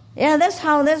 Yeah, that's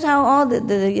how all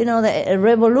the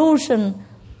revolution,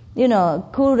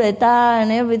 coup d'etat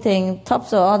and everything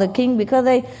topsel all the king because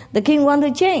the king want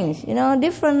to change,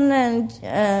 different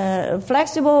and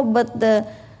flexible, but the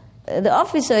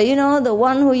officer, the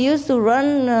one who used to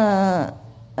run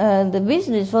the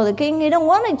business for the king, he don't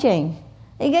want to change.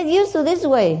 He get used to this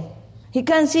way. He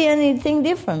can't see anything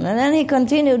different. And then he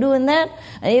continue doing that.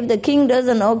 And if the king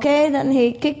doesn't okay, then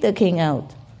he kick the king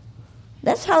out.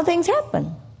 That's how things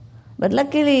happen. But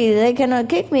luckily, they cannot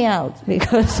kick me out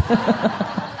because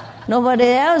nobody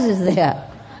else is there.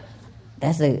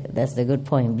 That's the good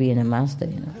point, being a master,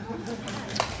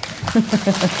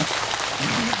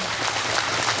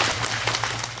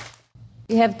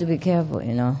 You have to be careful,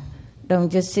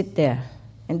 Don't just sit there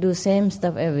and do same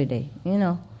stuff every day,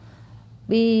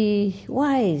 Be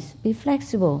wise, be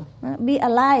flexible, be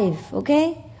alive,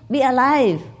 okay? Be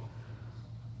alive.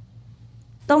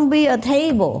 Don't be a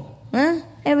table,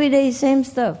 Every day same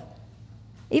stuff.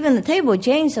 Even the table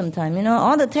change sometimes,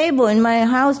 All the table in my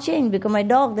house change because my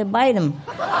dog, they bite them.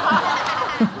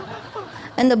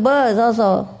 And the birds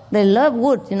also, they love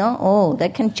wood, Oh, they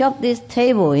can chop this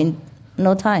table in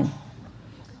no time.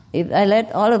 If I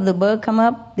let all of the birds come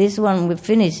up, this one will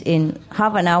finish in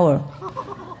half an hour.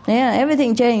 Yeah,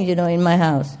 everything changed, in my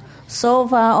house.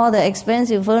 Sofa, all the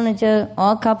expensive furniture,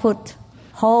 all kaput,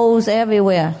 holes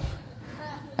everywhere.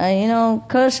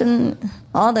 Cushion,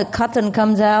 all the cotton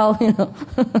comes out,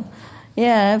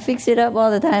 Yeah, I fix it up all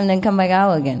the time, then come back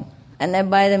out again. And I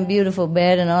buy them beautiful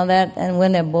bed and all that, and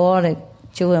when they're bored, I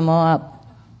chew them all up.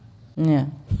 Yeah.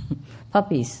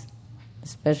 Puppies,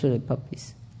 especially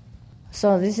puppies.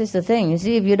 So this is the thing. You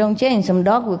see, if you don't change, some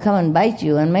dog will come and bite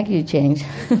you and make you change.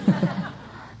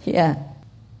 Yeah.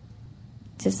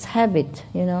 Just habit,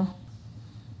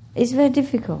 It's very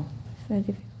difficult. It's very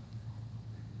difficult.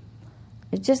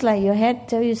 It's just like your head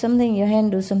tell you something, your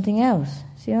hand do something else.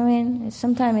 See what I mean?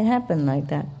 Sometimes it happens like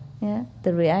that. Yeah.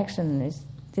 The reaction is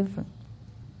different.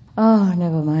 Oh,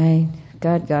 never mind.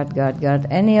 God.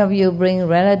 Any of you bring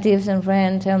relatives and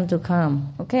friends, tell them to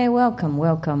come. Okay, welcome.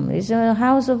 It's a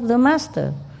house of the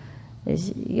master. It's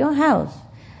your house.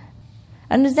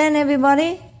 Understand,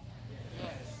 everybody?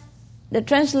 Yes. The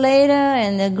translator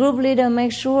and the group leader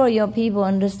make sure your people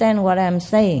understand what I'm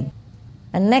saying.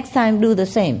 And next time do the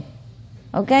same.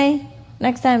 Okay?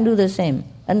 Next time do the same.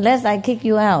 Unless I kick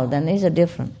you out, then it's a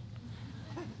different.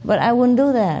 But I wouldn't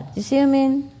do that. You see what I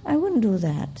mean? I wouldn't do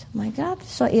that. My God,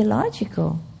 it's so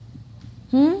illogical.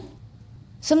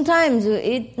 Sometimes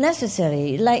it's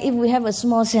necessary. Like if we have a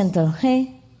small center,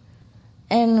 hey,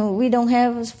 and we don't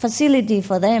have facility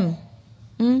for them,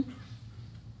 then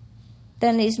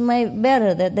it's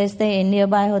better that they stay in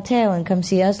nearby hotel and come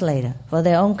see us later for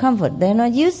their own comfort. They're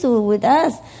not used to it with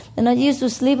us. They're not used to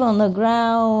sleep on the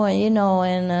ground,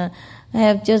 and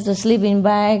have just a sleeping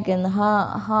bag and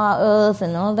hard earth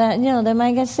and all that. They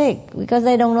might get sick because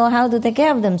they don't know how to take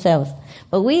care of themselves.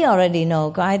 But we already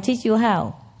know. I teach you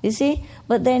how. You see?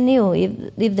 But they're new.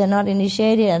 If they're not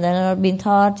initiated and they're not being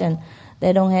taught and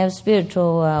they don't have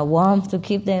spiritual warmth to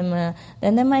keep them,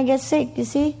 then they might get sick, you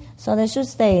see? So they should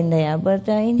stay in there. But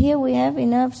in here we have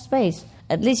enough space.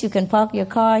 At least you can park your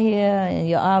car here in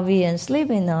your RV and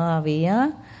sleep in the RV,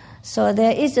 yeah? So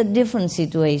there is a different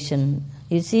situation.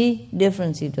 You see?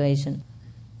 Different situation.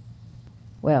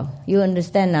 Well, you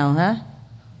understand now, huh?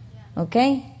 Yeah.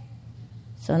 Okay?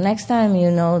 So next time you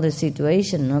know the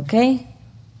situation, okay?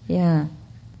 Yeah.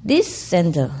 This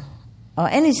center, or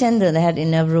any center that had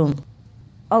enough room,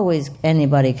 always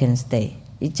anybody can stay.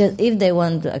 It's just if they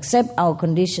want to accept our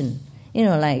condition,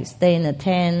 like stay in a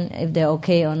tent, if they're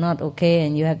okay or not okay,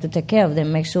 and you have to take care of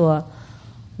them, make sure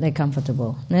they're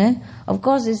comfortable. Eh? Of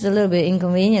course, it's a little bit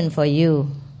inconvenient for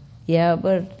you. Yeah,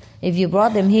 but if you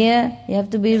brought them here, you have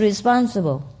to be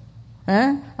responsible.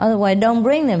 Huh? Otherwise, don't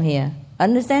bring them here.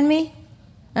 Understand me?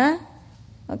 Huh?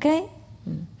 Okay?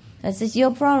 That's just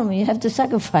your problem. You have to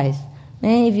sacrifice.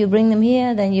 And if you bring them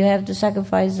here, then you have to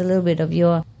sacrifice a little bit of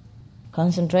your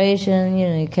concentration.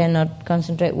 You cannot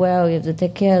concentrate well. You have to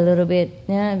take care a little bit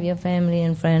of your family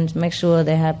and friends. Make sure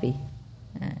they're happy.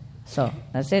 So,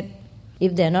 that's it.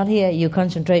 If they're not here, you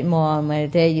concentrate more on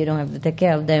meditate. You don't have to take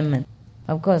care of them. And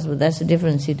of course, but that's a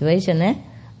different situation, eh?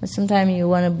 But sometimes you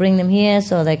want to bring them here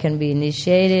so they can be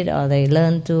initiated or they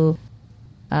learn to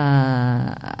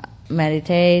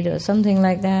meditate or something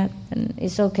like that, and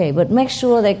it's okay. But make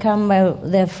sure they come by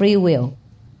their free will,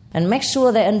 and make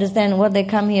sure they understand what they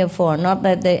come here for. Not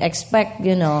that they expect,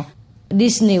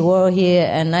 Disney World here,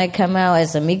 and I come out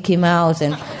as a Mickey Mouse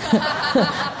and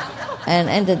and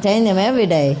entertain them every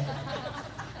day.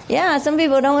 Yeah, some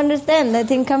people don't understand. They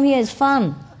think come here is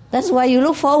fun. That's why you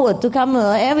look forward to come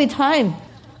every time.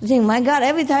 You think, my God,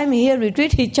 every time he here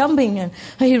retreat, he's jumping and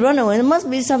he run away. There must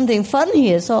be something fun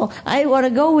here, so I want to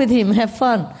go with him, have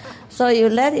fun. So you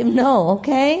let him know,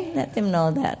 okay? Let him know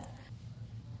that.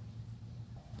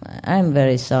 I'm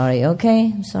very sorry,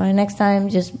 okay? I'm sorry. Next time,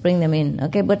 just bring them in,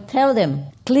 okay? But tell them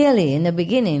clearly in the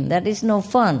beginning that it's no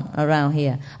fun around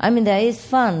here. I mean, there is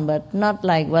fun, but not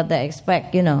like what they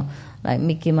expect, like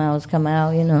Mickey Mouse come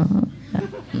out,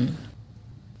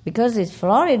 Because it's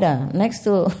Florida, next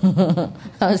to,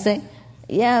 I was saying,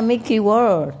 Mickey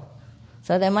World.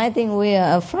 So they might think we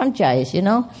are a franchise,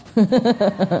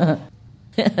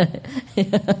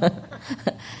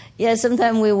 Yeah,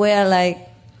 sometimes we wear like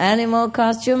animal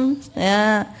costumes,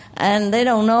 and they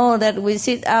don't know that we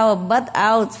sit our butt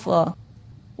out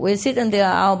we sit until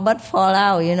our butt fall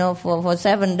out, for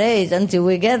 7 days until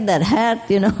we get that hat,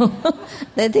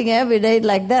 They think every day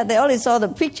like that. They only saw the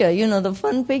picture, the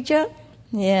fun picture.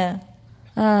 Yeah.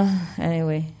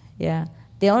 Anyway, yeah.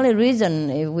 The only reason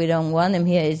if we don't want them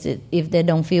here is if they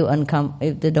don't feel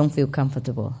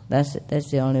comfortable. That's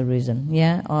the only reason.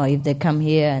 Yeah. Or if they come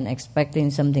here and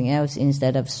expecting something else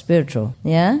instead of spiritual.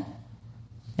 Yeah.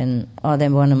 Or they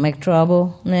want to make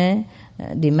trouble.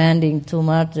 Demanding too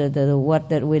much what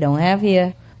that we don't have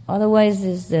here. Otherwise,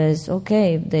 it's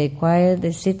okay. If they quiet,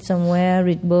 they sit somewhere,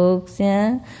 read books.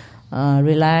 Yeah.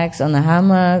 Relax on a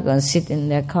hammock or sit in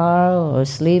their car or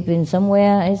sleep in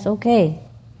somewhere, it's okay.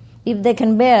 If they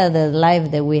can bear the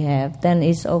life that we have, then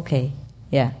it's okay.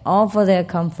 Yeah, all for their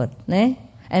comfort,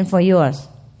 and for yours.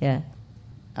 Yeah.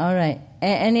 All right.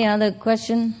 Any other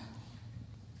question?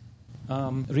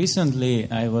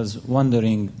 Recently, I was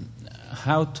wondering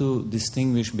how to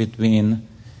distinguish between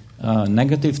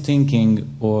negative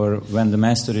thinking or when the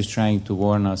Master is trying to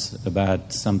warn us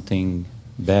about something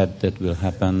bad that will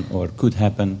happen or could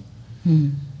happen,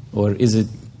 or is it?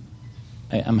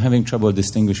 I'm having trouble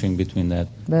distinguishing between that.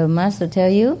 Will Master tell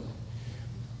you?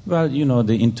 Well,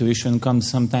 the intuition comes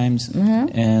sometimes,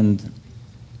 and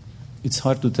it's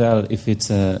hard to tell if it's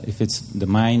the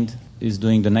mind is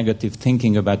doing the negative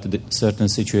thinking about the certain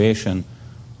situation,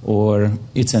 or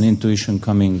it's an intuition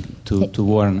coming to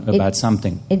warn about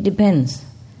something. It depends.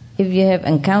 If you have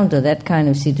encountered that kind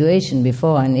of situation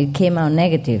before and it came out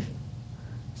negative.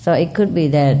 So it could be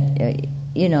that,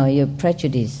 you're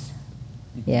prejudiced.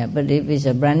 Yeah, but if it's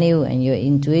a brand new and your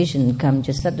intuition comes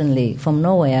just suddenly from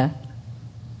nowhere,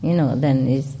 then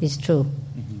it's true.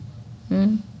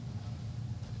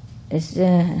 It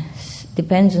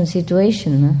depends on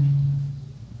situation. Huh?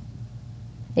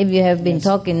 If you have been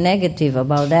talking negative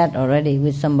about that already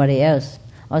with somebody else,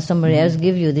 or somebody else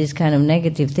give you this kind of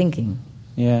negative thinking,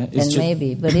 then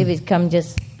maybe. But if it comes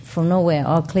just from nowhere,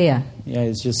 all clear. Yeah,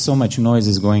 it's just so much noise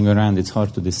is going around, it's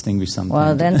hard to distinguish something.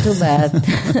 Well, then too bad.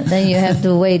 Then you have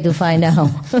to wait to find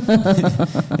out.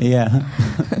 Yeah.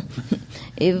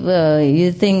 If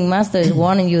you think Master is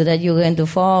warning you that you're going to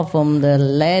fall from the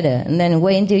ladder, and then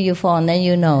wait until you fall, and then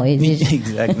you know.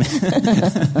 Exactly.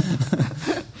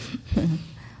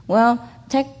 Well,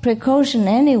 take precaution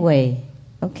anyway,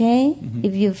 okay?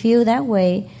 If you feel that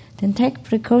way, then take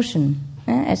precaution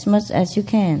as much as you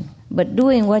can. But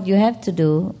doing what you have to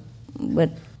do, but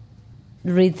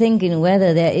rethinking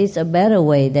whether there is a better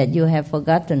way that you have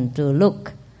forgotten to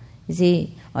look. You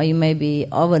see, or you may be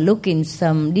overlooking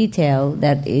some detail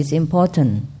that is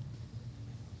important.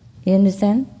 You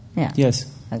understand? Yeah. Yes.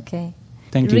 Okay.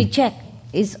 Thank you. Recheck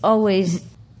is always,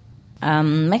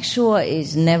 make sure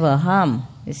it's never harm.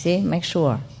 You see? Make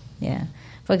sure. Yeah.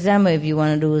 For example, if you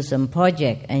want to do some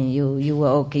project and you were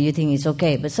okay, you think it's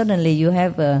okay, but suddenly you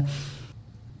have a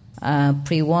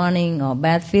pre-warning or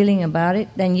bad feeling about it,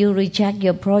 then you recheck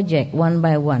your project one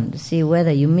by one to see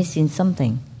whether you're missing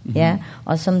something, yeah,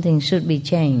 or something should be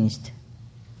changed.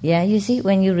 Yeah, you see,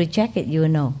 when you recheck it, you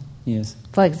know. Yes.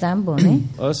 For example,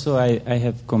 Also, I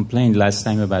have complained last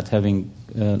time about having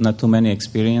not too many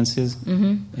experiences,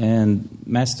 and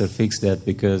Master fixed that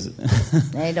because...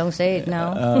 Hey, don't say it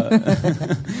now.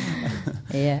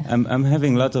 Yeah. I'm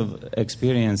having a lot of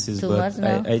experiences, Too but much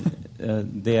now?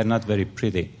 they are not very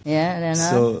pretty. Yeah, they're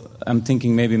not? So I'm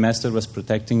thinking maybe Master was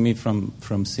protecting me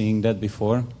from seeing that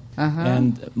before.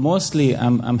 And mostly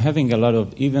I'm having a lot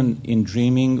of, even in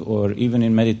dreaming or even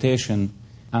in meditation,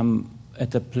 I'm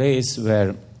at a place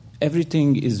where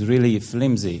everything is really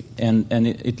flimsy, and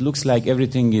it looks like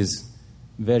everything is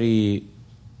very...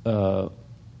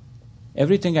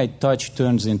 everything I touch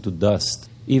turns into dust.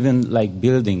 Even like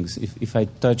buildings. If I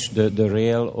touch the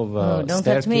rail of a don't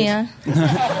staircase... touch me,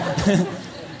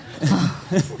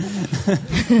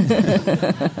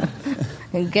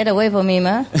 huh? Get away from me,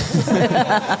 ma.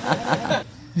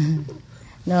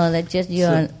 No, that's just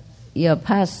your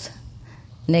past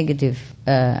negative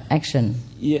action.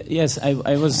 Yes,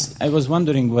 I was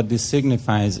wondering what this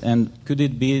signifies, and could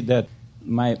it be that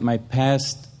my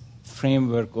past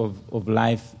framework of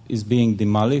life is being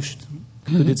demolished?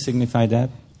 Could it signify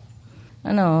that?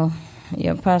 No,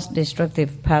 your past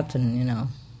destructive pattern,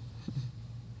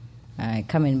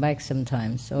 coming back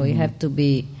sometimes. So you have to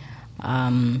be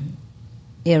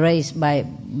erased by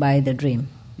the dream.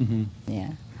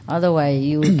 Yeah. Otherwise,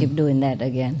 you will keep doing that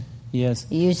again. Yes.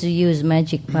 You used to use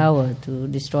magic power to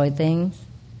destroy things.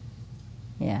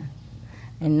 Yeah.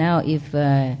 And now if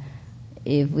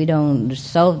we don't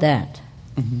solve that,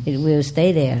 it will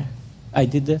stay there. I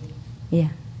did that? Yeah.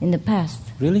 In the past.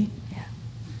 Really? Yeah.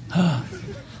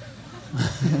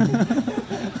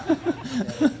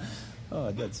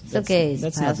 Oh, that's okay.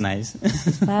 That's past. not nice.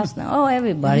 It's past now. Oh,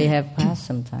 everybody have past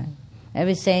sometime.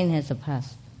 Every saint has a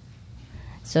past.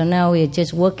 So now we're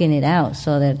just working it out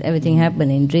so that everything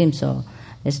happened in dreams. So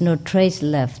there's no trace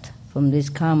left from this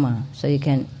karma. So you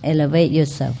can elevate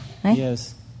yourself. Right?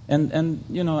 Yes. And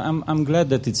I'm glad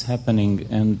that it's happening,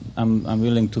 and I'm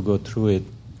willing to go through it.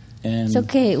 And it's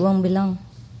okay. It won't be long.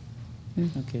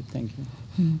 Okay, thank you.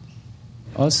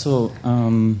 Also,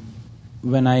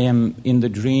 when I am in the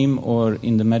dream or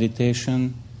in the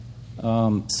meditation,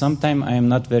 sometimes I am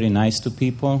not very nice to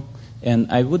people,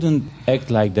 and I wouldn't act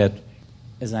like that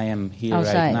as I am here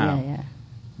Outside, right now. Yeah.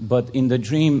 But in the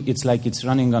dream, it's like it's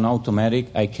running on automatic.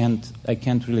 I can't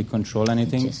really control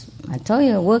anything. I told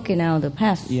you, working out the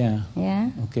past. Yeah.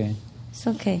 Yeah. Okay. It's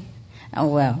okay. Oh,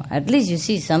 well, at least you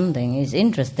see something. It's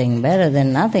interesting, better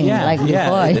than nothing like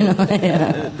before.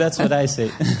 Yeah. That's what I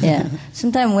say. Yeah.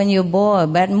 Sometimes when you're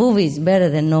bored, bad movies better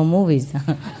than no movies.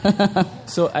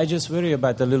 So I just worry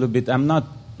about a little bit. I'm not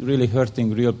really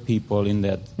hurting real people in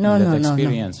that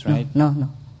experience, right? No.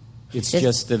 It's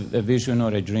just a vision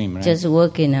or a dream, right? Just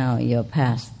working out your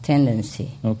past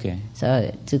tendency. Okay.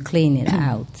 So to clean it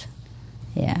out.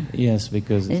 Yeah. Yes,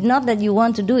 because... It's not that you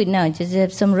want to do it now. Just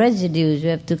have some residues. You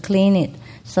have to clean it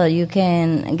so you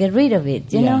can get rid of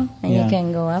it, you know? And you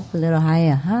can go up a little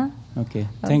higher, huh? Okay.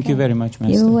 Thank you very much,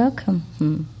 Master. You're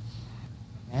welcome.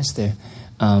 Master,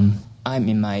 I'm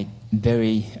in my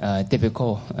very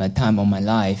difficult time of my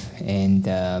life, and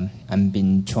I've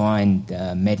been trying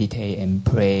to meditate and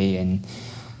pray and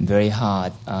very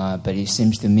hard, but it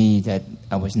seems to me that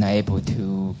I was not able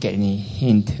to get any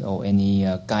hint or any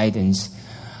guidance,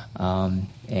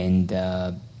 and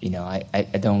I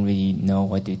don't really know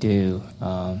what to do.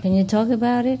 Can you talk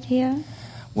about it here?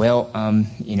 Well,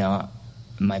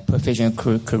 my professional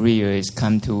career has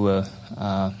come to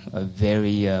a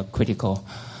very critical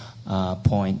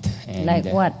point. And, like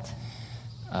what?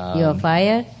 You're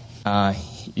fired?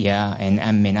 Yeah, and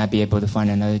I may not be able to find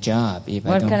another job.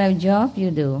 What kind of job you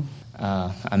do?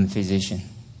 I'm a physician.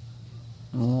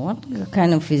 What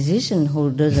kind of physician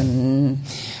who doesn't...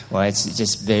 Well, it's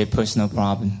just a very personal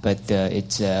problem, but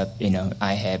it's,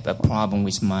 I have a problem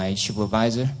with my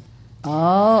supervisor.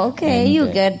 Oh, okay, and, you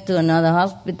get to another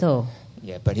hospital.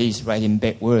 Yeah, but he's writing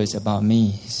bad words about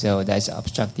me, so that's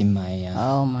obstructing my...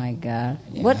 oh, my God.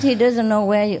 Yeah. What, he doesn't know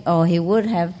where you... Oh, he would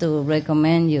have to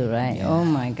recommend you, right? Yeah. Oh,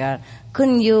 my God.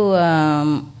 Couldn't you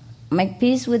make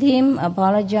peace with him,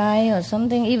 apologize or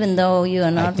something, even though you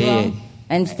are not wrong?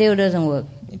 And still doesn't work?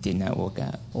 It did not work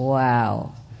out.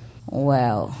 Wow.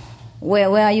 Well, where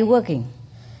are you working?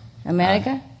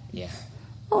 America? Yeah.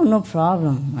 Oh, no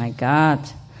problem. My God.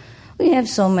 We have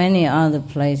so many other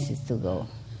places to go.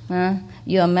 Huh?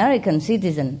 You're American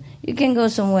citizen. You can go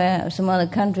somewhere, some other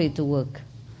country to work.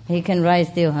 He can write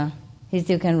still, huh? He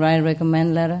still can write a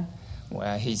recommend letter?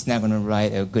 Well, he's not going to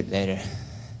write a good letter.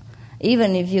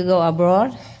 Even if you go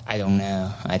abroad? I don't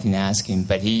know. I didn't ask him,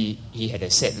 but he had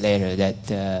a set letter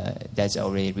that's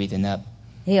already written up.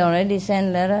 He already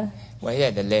sent letter? Well, he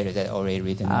had a letter that already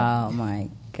written up. Oh, my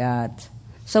God.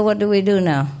 So what do we do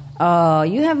now? Oh,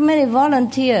 you have many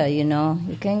volunteer, you know.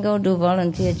 You can go do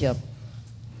volunteer job.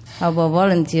 How about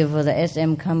volunteer for the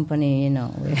SM company, you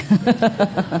know.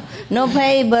 No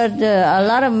pay, but a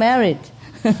lot of merit.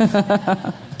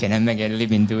 Can I make a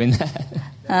living doing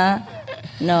that?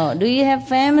 No. Do you have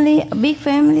family? A big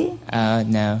family?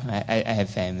 No, I have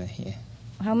family, yeah.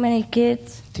 How many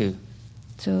kids? 2.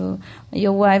 So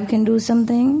your wife can do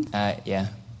something? Yeah.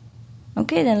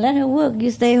 Okay, then let her work.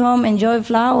 You stay home, enjoy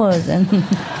flowers. And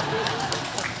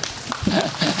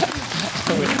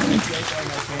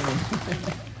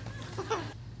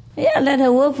yeah, let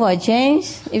her work for a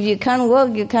change. If you can't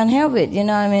work, you can't help it. You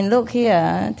know what I mean? Look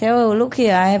here. Tell her, look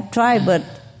here, I have tried, but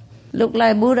look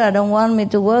like Buddha don't want me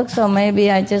to work, so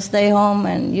maybe I just stay home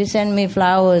and you send me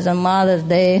flowers on Mother's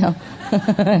Day.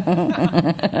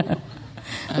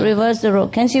 Reverse the role.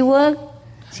 Can she work?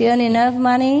 She earn enough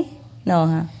money? No,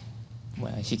 huh?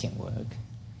 Well, she can work.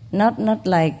 Not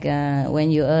like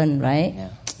when you earn, right? No.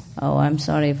 Oh, I'm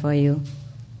sorry for you.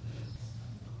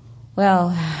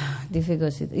 Well,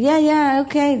 difficult situation. Yeah,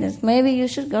 okay. Maybe you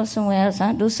should go somewhere else,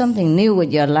 huh? Do something new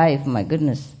with your life, my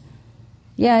goodness.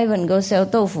 Yeah, even go sell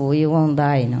tofu, you won't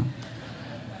die, you know.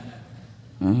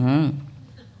 Mm-hmm.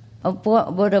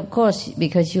 But of course,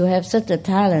 because you have such a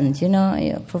talent, you know,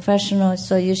 you're a professional,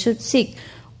 so you should seek.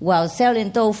 While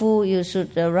selling tofu, you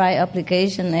should write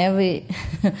application every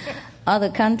other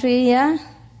country, yeah?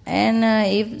 And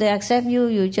if they accept you,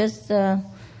 you just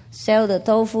sell the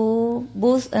tofu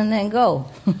booth and then go.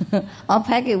 I'll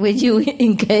pack it with you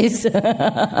in case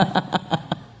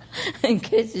in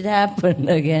case it happened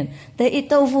again. They eat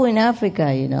tofu in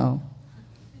Africa, you know,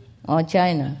 or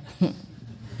China.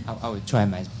 I would try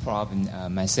my problem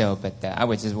myself, but I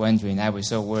was just wondering, I was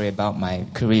so worried about my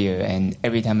career, and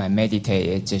every time I meditate,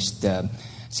 it just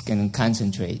can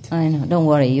concentrate. I know. Don't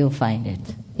worry, you'll find it.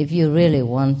 If you really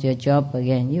want your job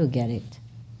again, you'll get it.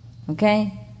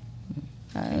 Okay?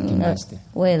 Thank you, Master.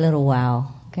 Wait a little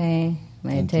while, okay?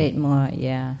 Meditate more,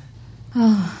 yeah.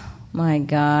 Oh, my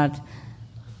God.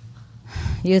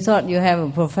 You thought you have a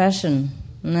profession,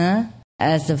 no?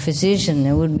 As a physician,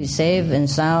 it would be safe and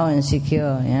sound and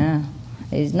secure, yeah.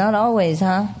 It's not always,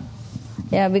 huh?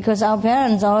 Yeah, because our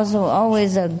parents also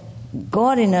always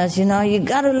guarding us, you know. You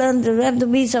got to learn to have to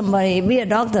be somebody, be a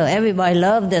doctor. Everybody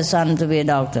loves their son to be a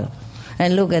doctor.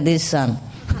 And look at this son.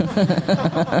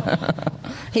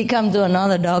 He come to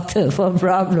another doctor for a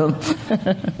problem.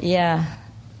 Yeah.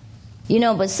 You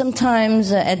know, but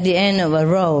sometimes at the end of a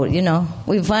road, you know,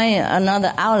 we find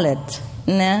another outlet,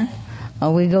 nah?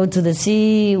 Or we go to the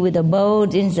sea with a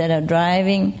boat instead of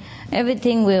driving.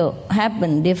 Everything will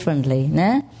happen differently,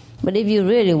 nah? But if you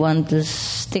really want to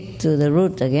stick to the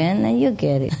route again, then you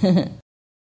get it.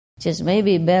 Just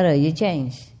maybe better you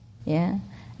change, yeah?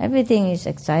 Everything is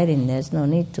exciting. There's no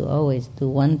need to always do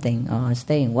one thing or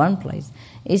stay in one place.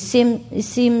 It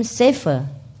seems safer,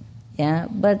 yeah,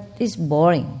 but it's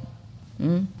boring.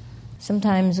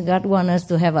 Sometimes God wants us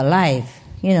to have a life,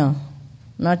 you know,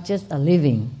 not just a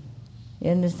living. You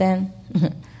understand?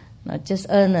 Not just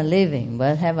earn a living,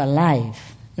 but have a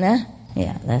life. Nah?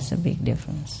 Yeah, that's a big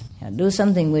difference. Yeah, do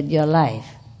something with your life.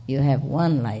 You have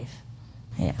one life.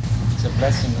 Yeah. It's a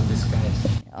blessing in disguise.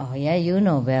 Oh, yeah, you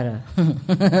know better.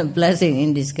 Blessing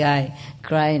in disguise.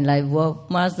 Crying like, well,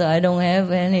 Master, I don't have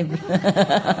any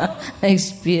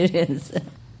experience.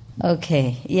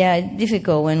 Okay. Yeah, it's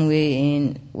difficult when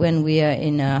we are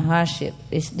in a hardship.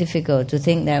 It's difficult to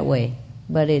think that way.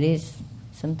 But it is.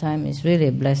 Sometimes it's really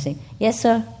a blessing. Yes,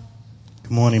 sir?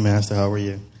 Good morning, Master. How are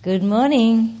you? Good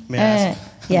morning. May I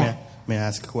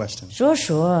ask a question?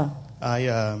 Sure.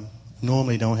 I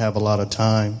normally don't have a lot of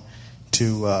time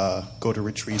to go to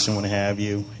retreats and what have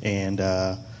you. And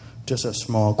just a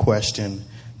small question.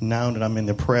 Now that I'm in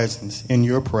your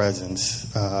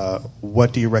presence,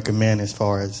 what do you recommend as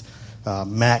far as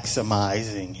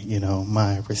maximizing, you know,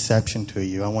 my reception to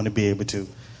you? I want to be able to,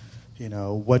 you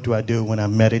know, what do I do when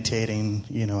I'm meditating?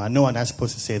 You know, I know I'm not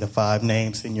supposed to say the 5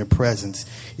 names in your presence.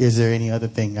 Is there any other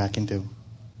thing I can do?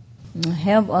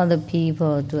 Help other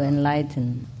people to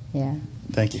enlighten. Yeah.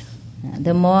 Thank you. Yeah.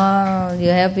 The more you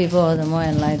help people, the more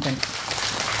enlightened.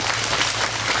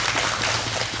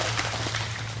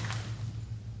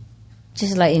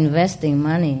 just like investing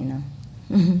money,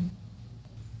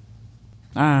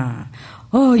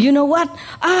 Oh, you know what?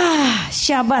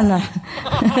 Shabana.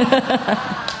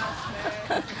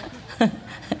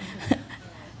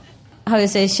 How you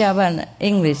say Shabana?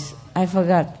 English? I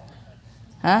forgot.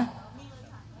 Huh?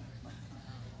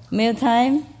 Meal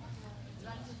time?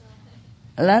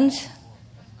 Lunch?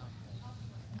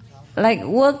 Like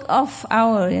work off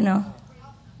hour,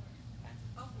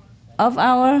 Off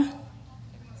hour?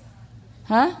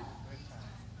 Huh?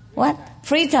 What?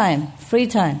 Free time.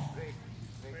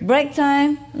 Break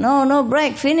time? No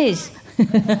break, finish.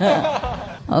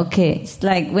 Okay, it's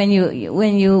like when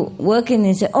you working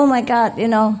and say, oh my God,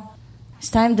 it's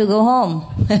time to go home.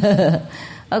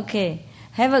 Okay,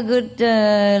 have a good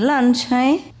lunch,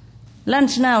 hey?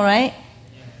 Lunch now, right?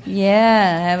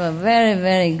 Yeah, have a very,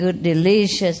 very good,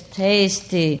 delicious,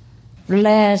 tasty,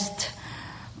 blessed,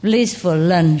 blissful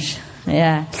lunch.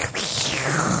 Yeah.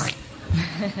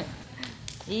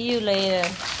 See you later.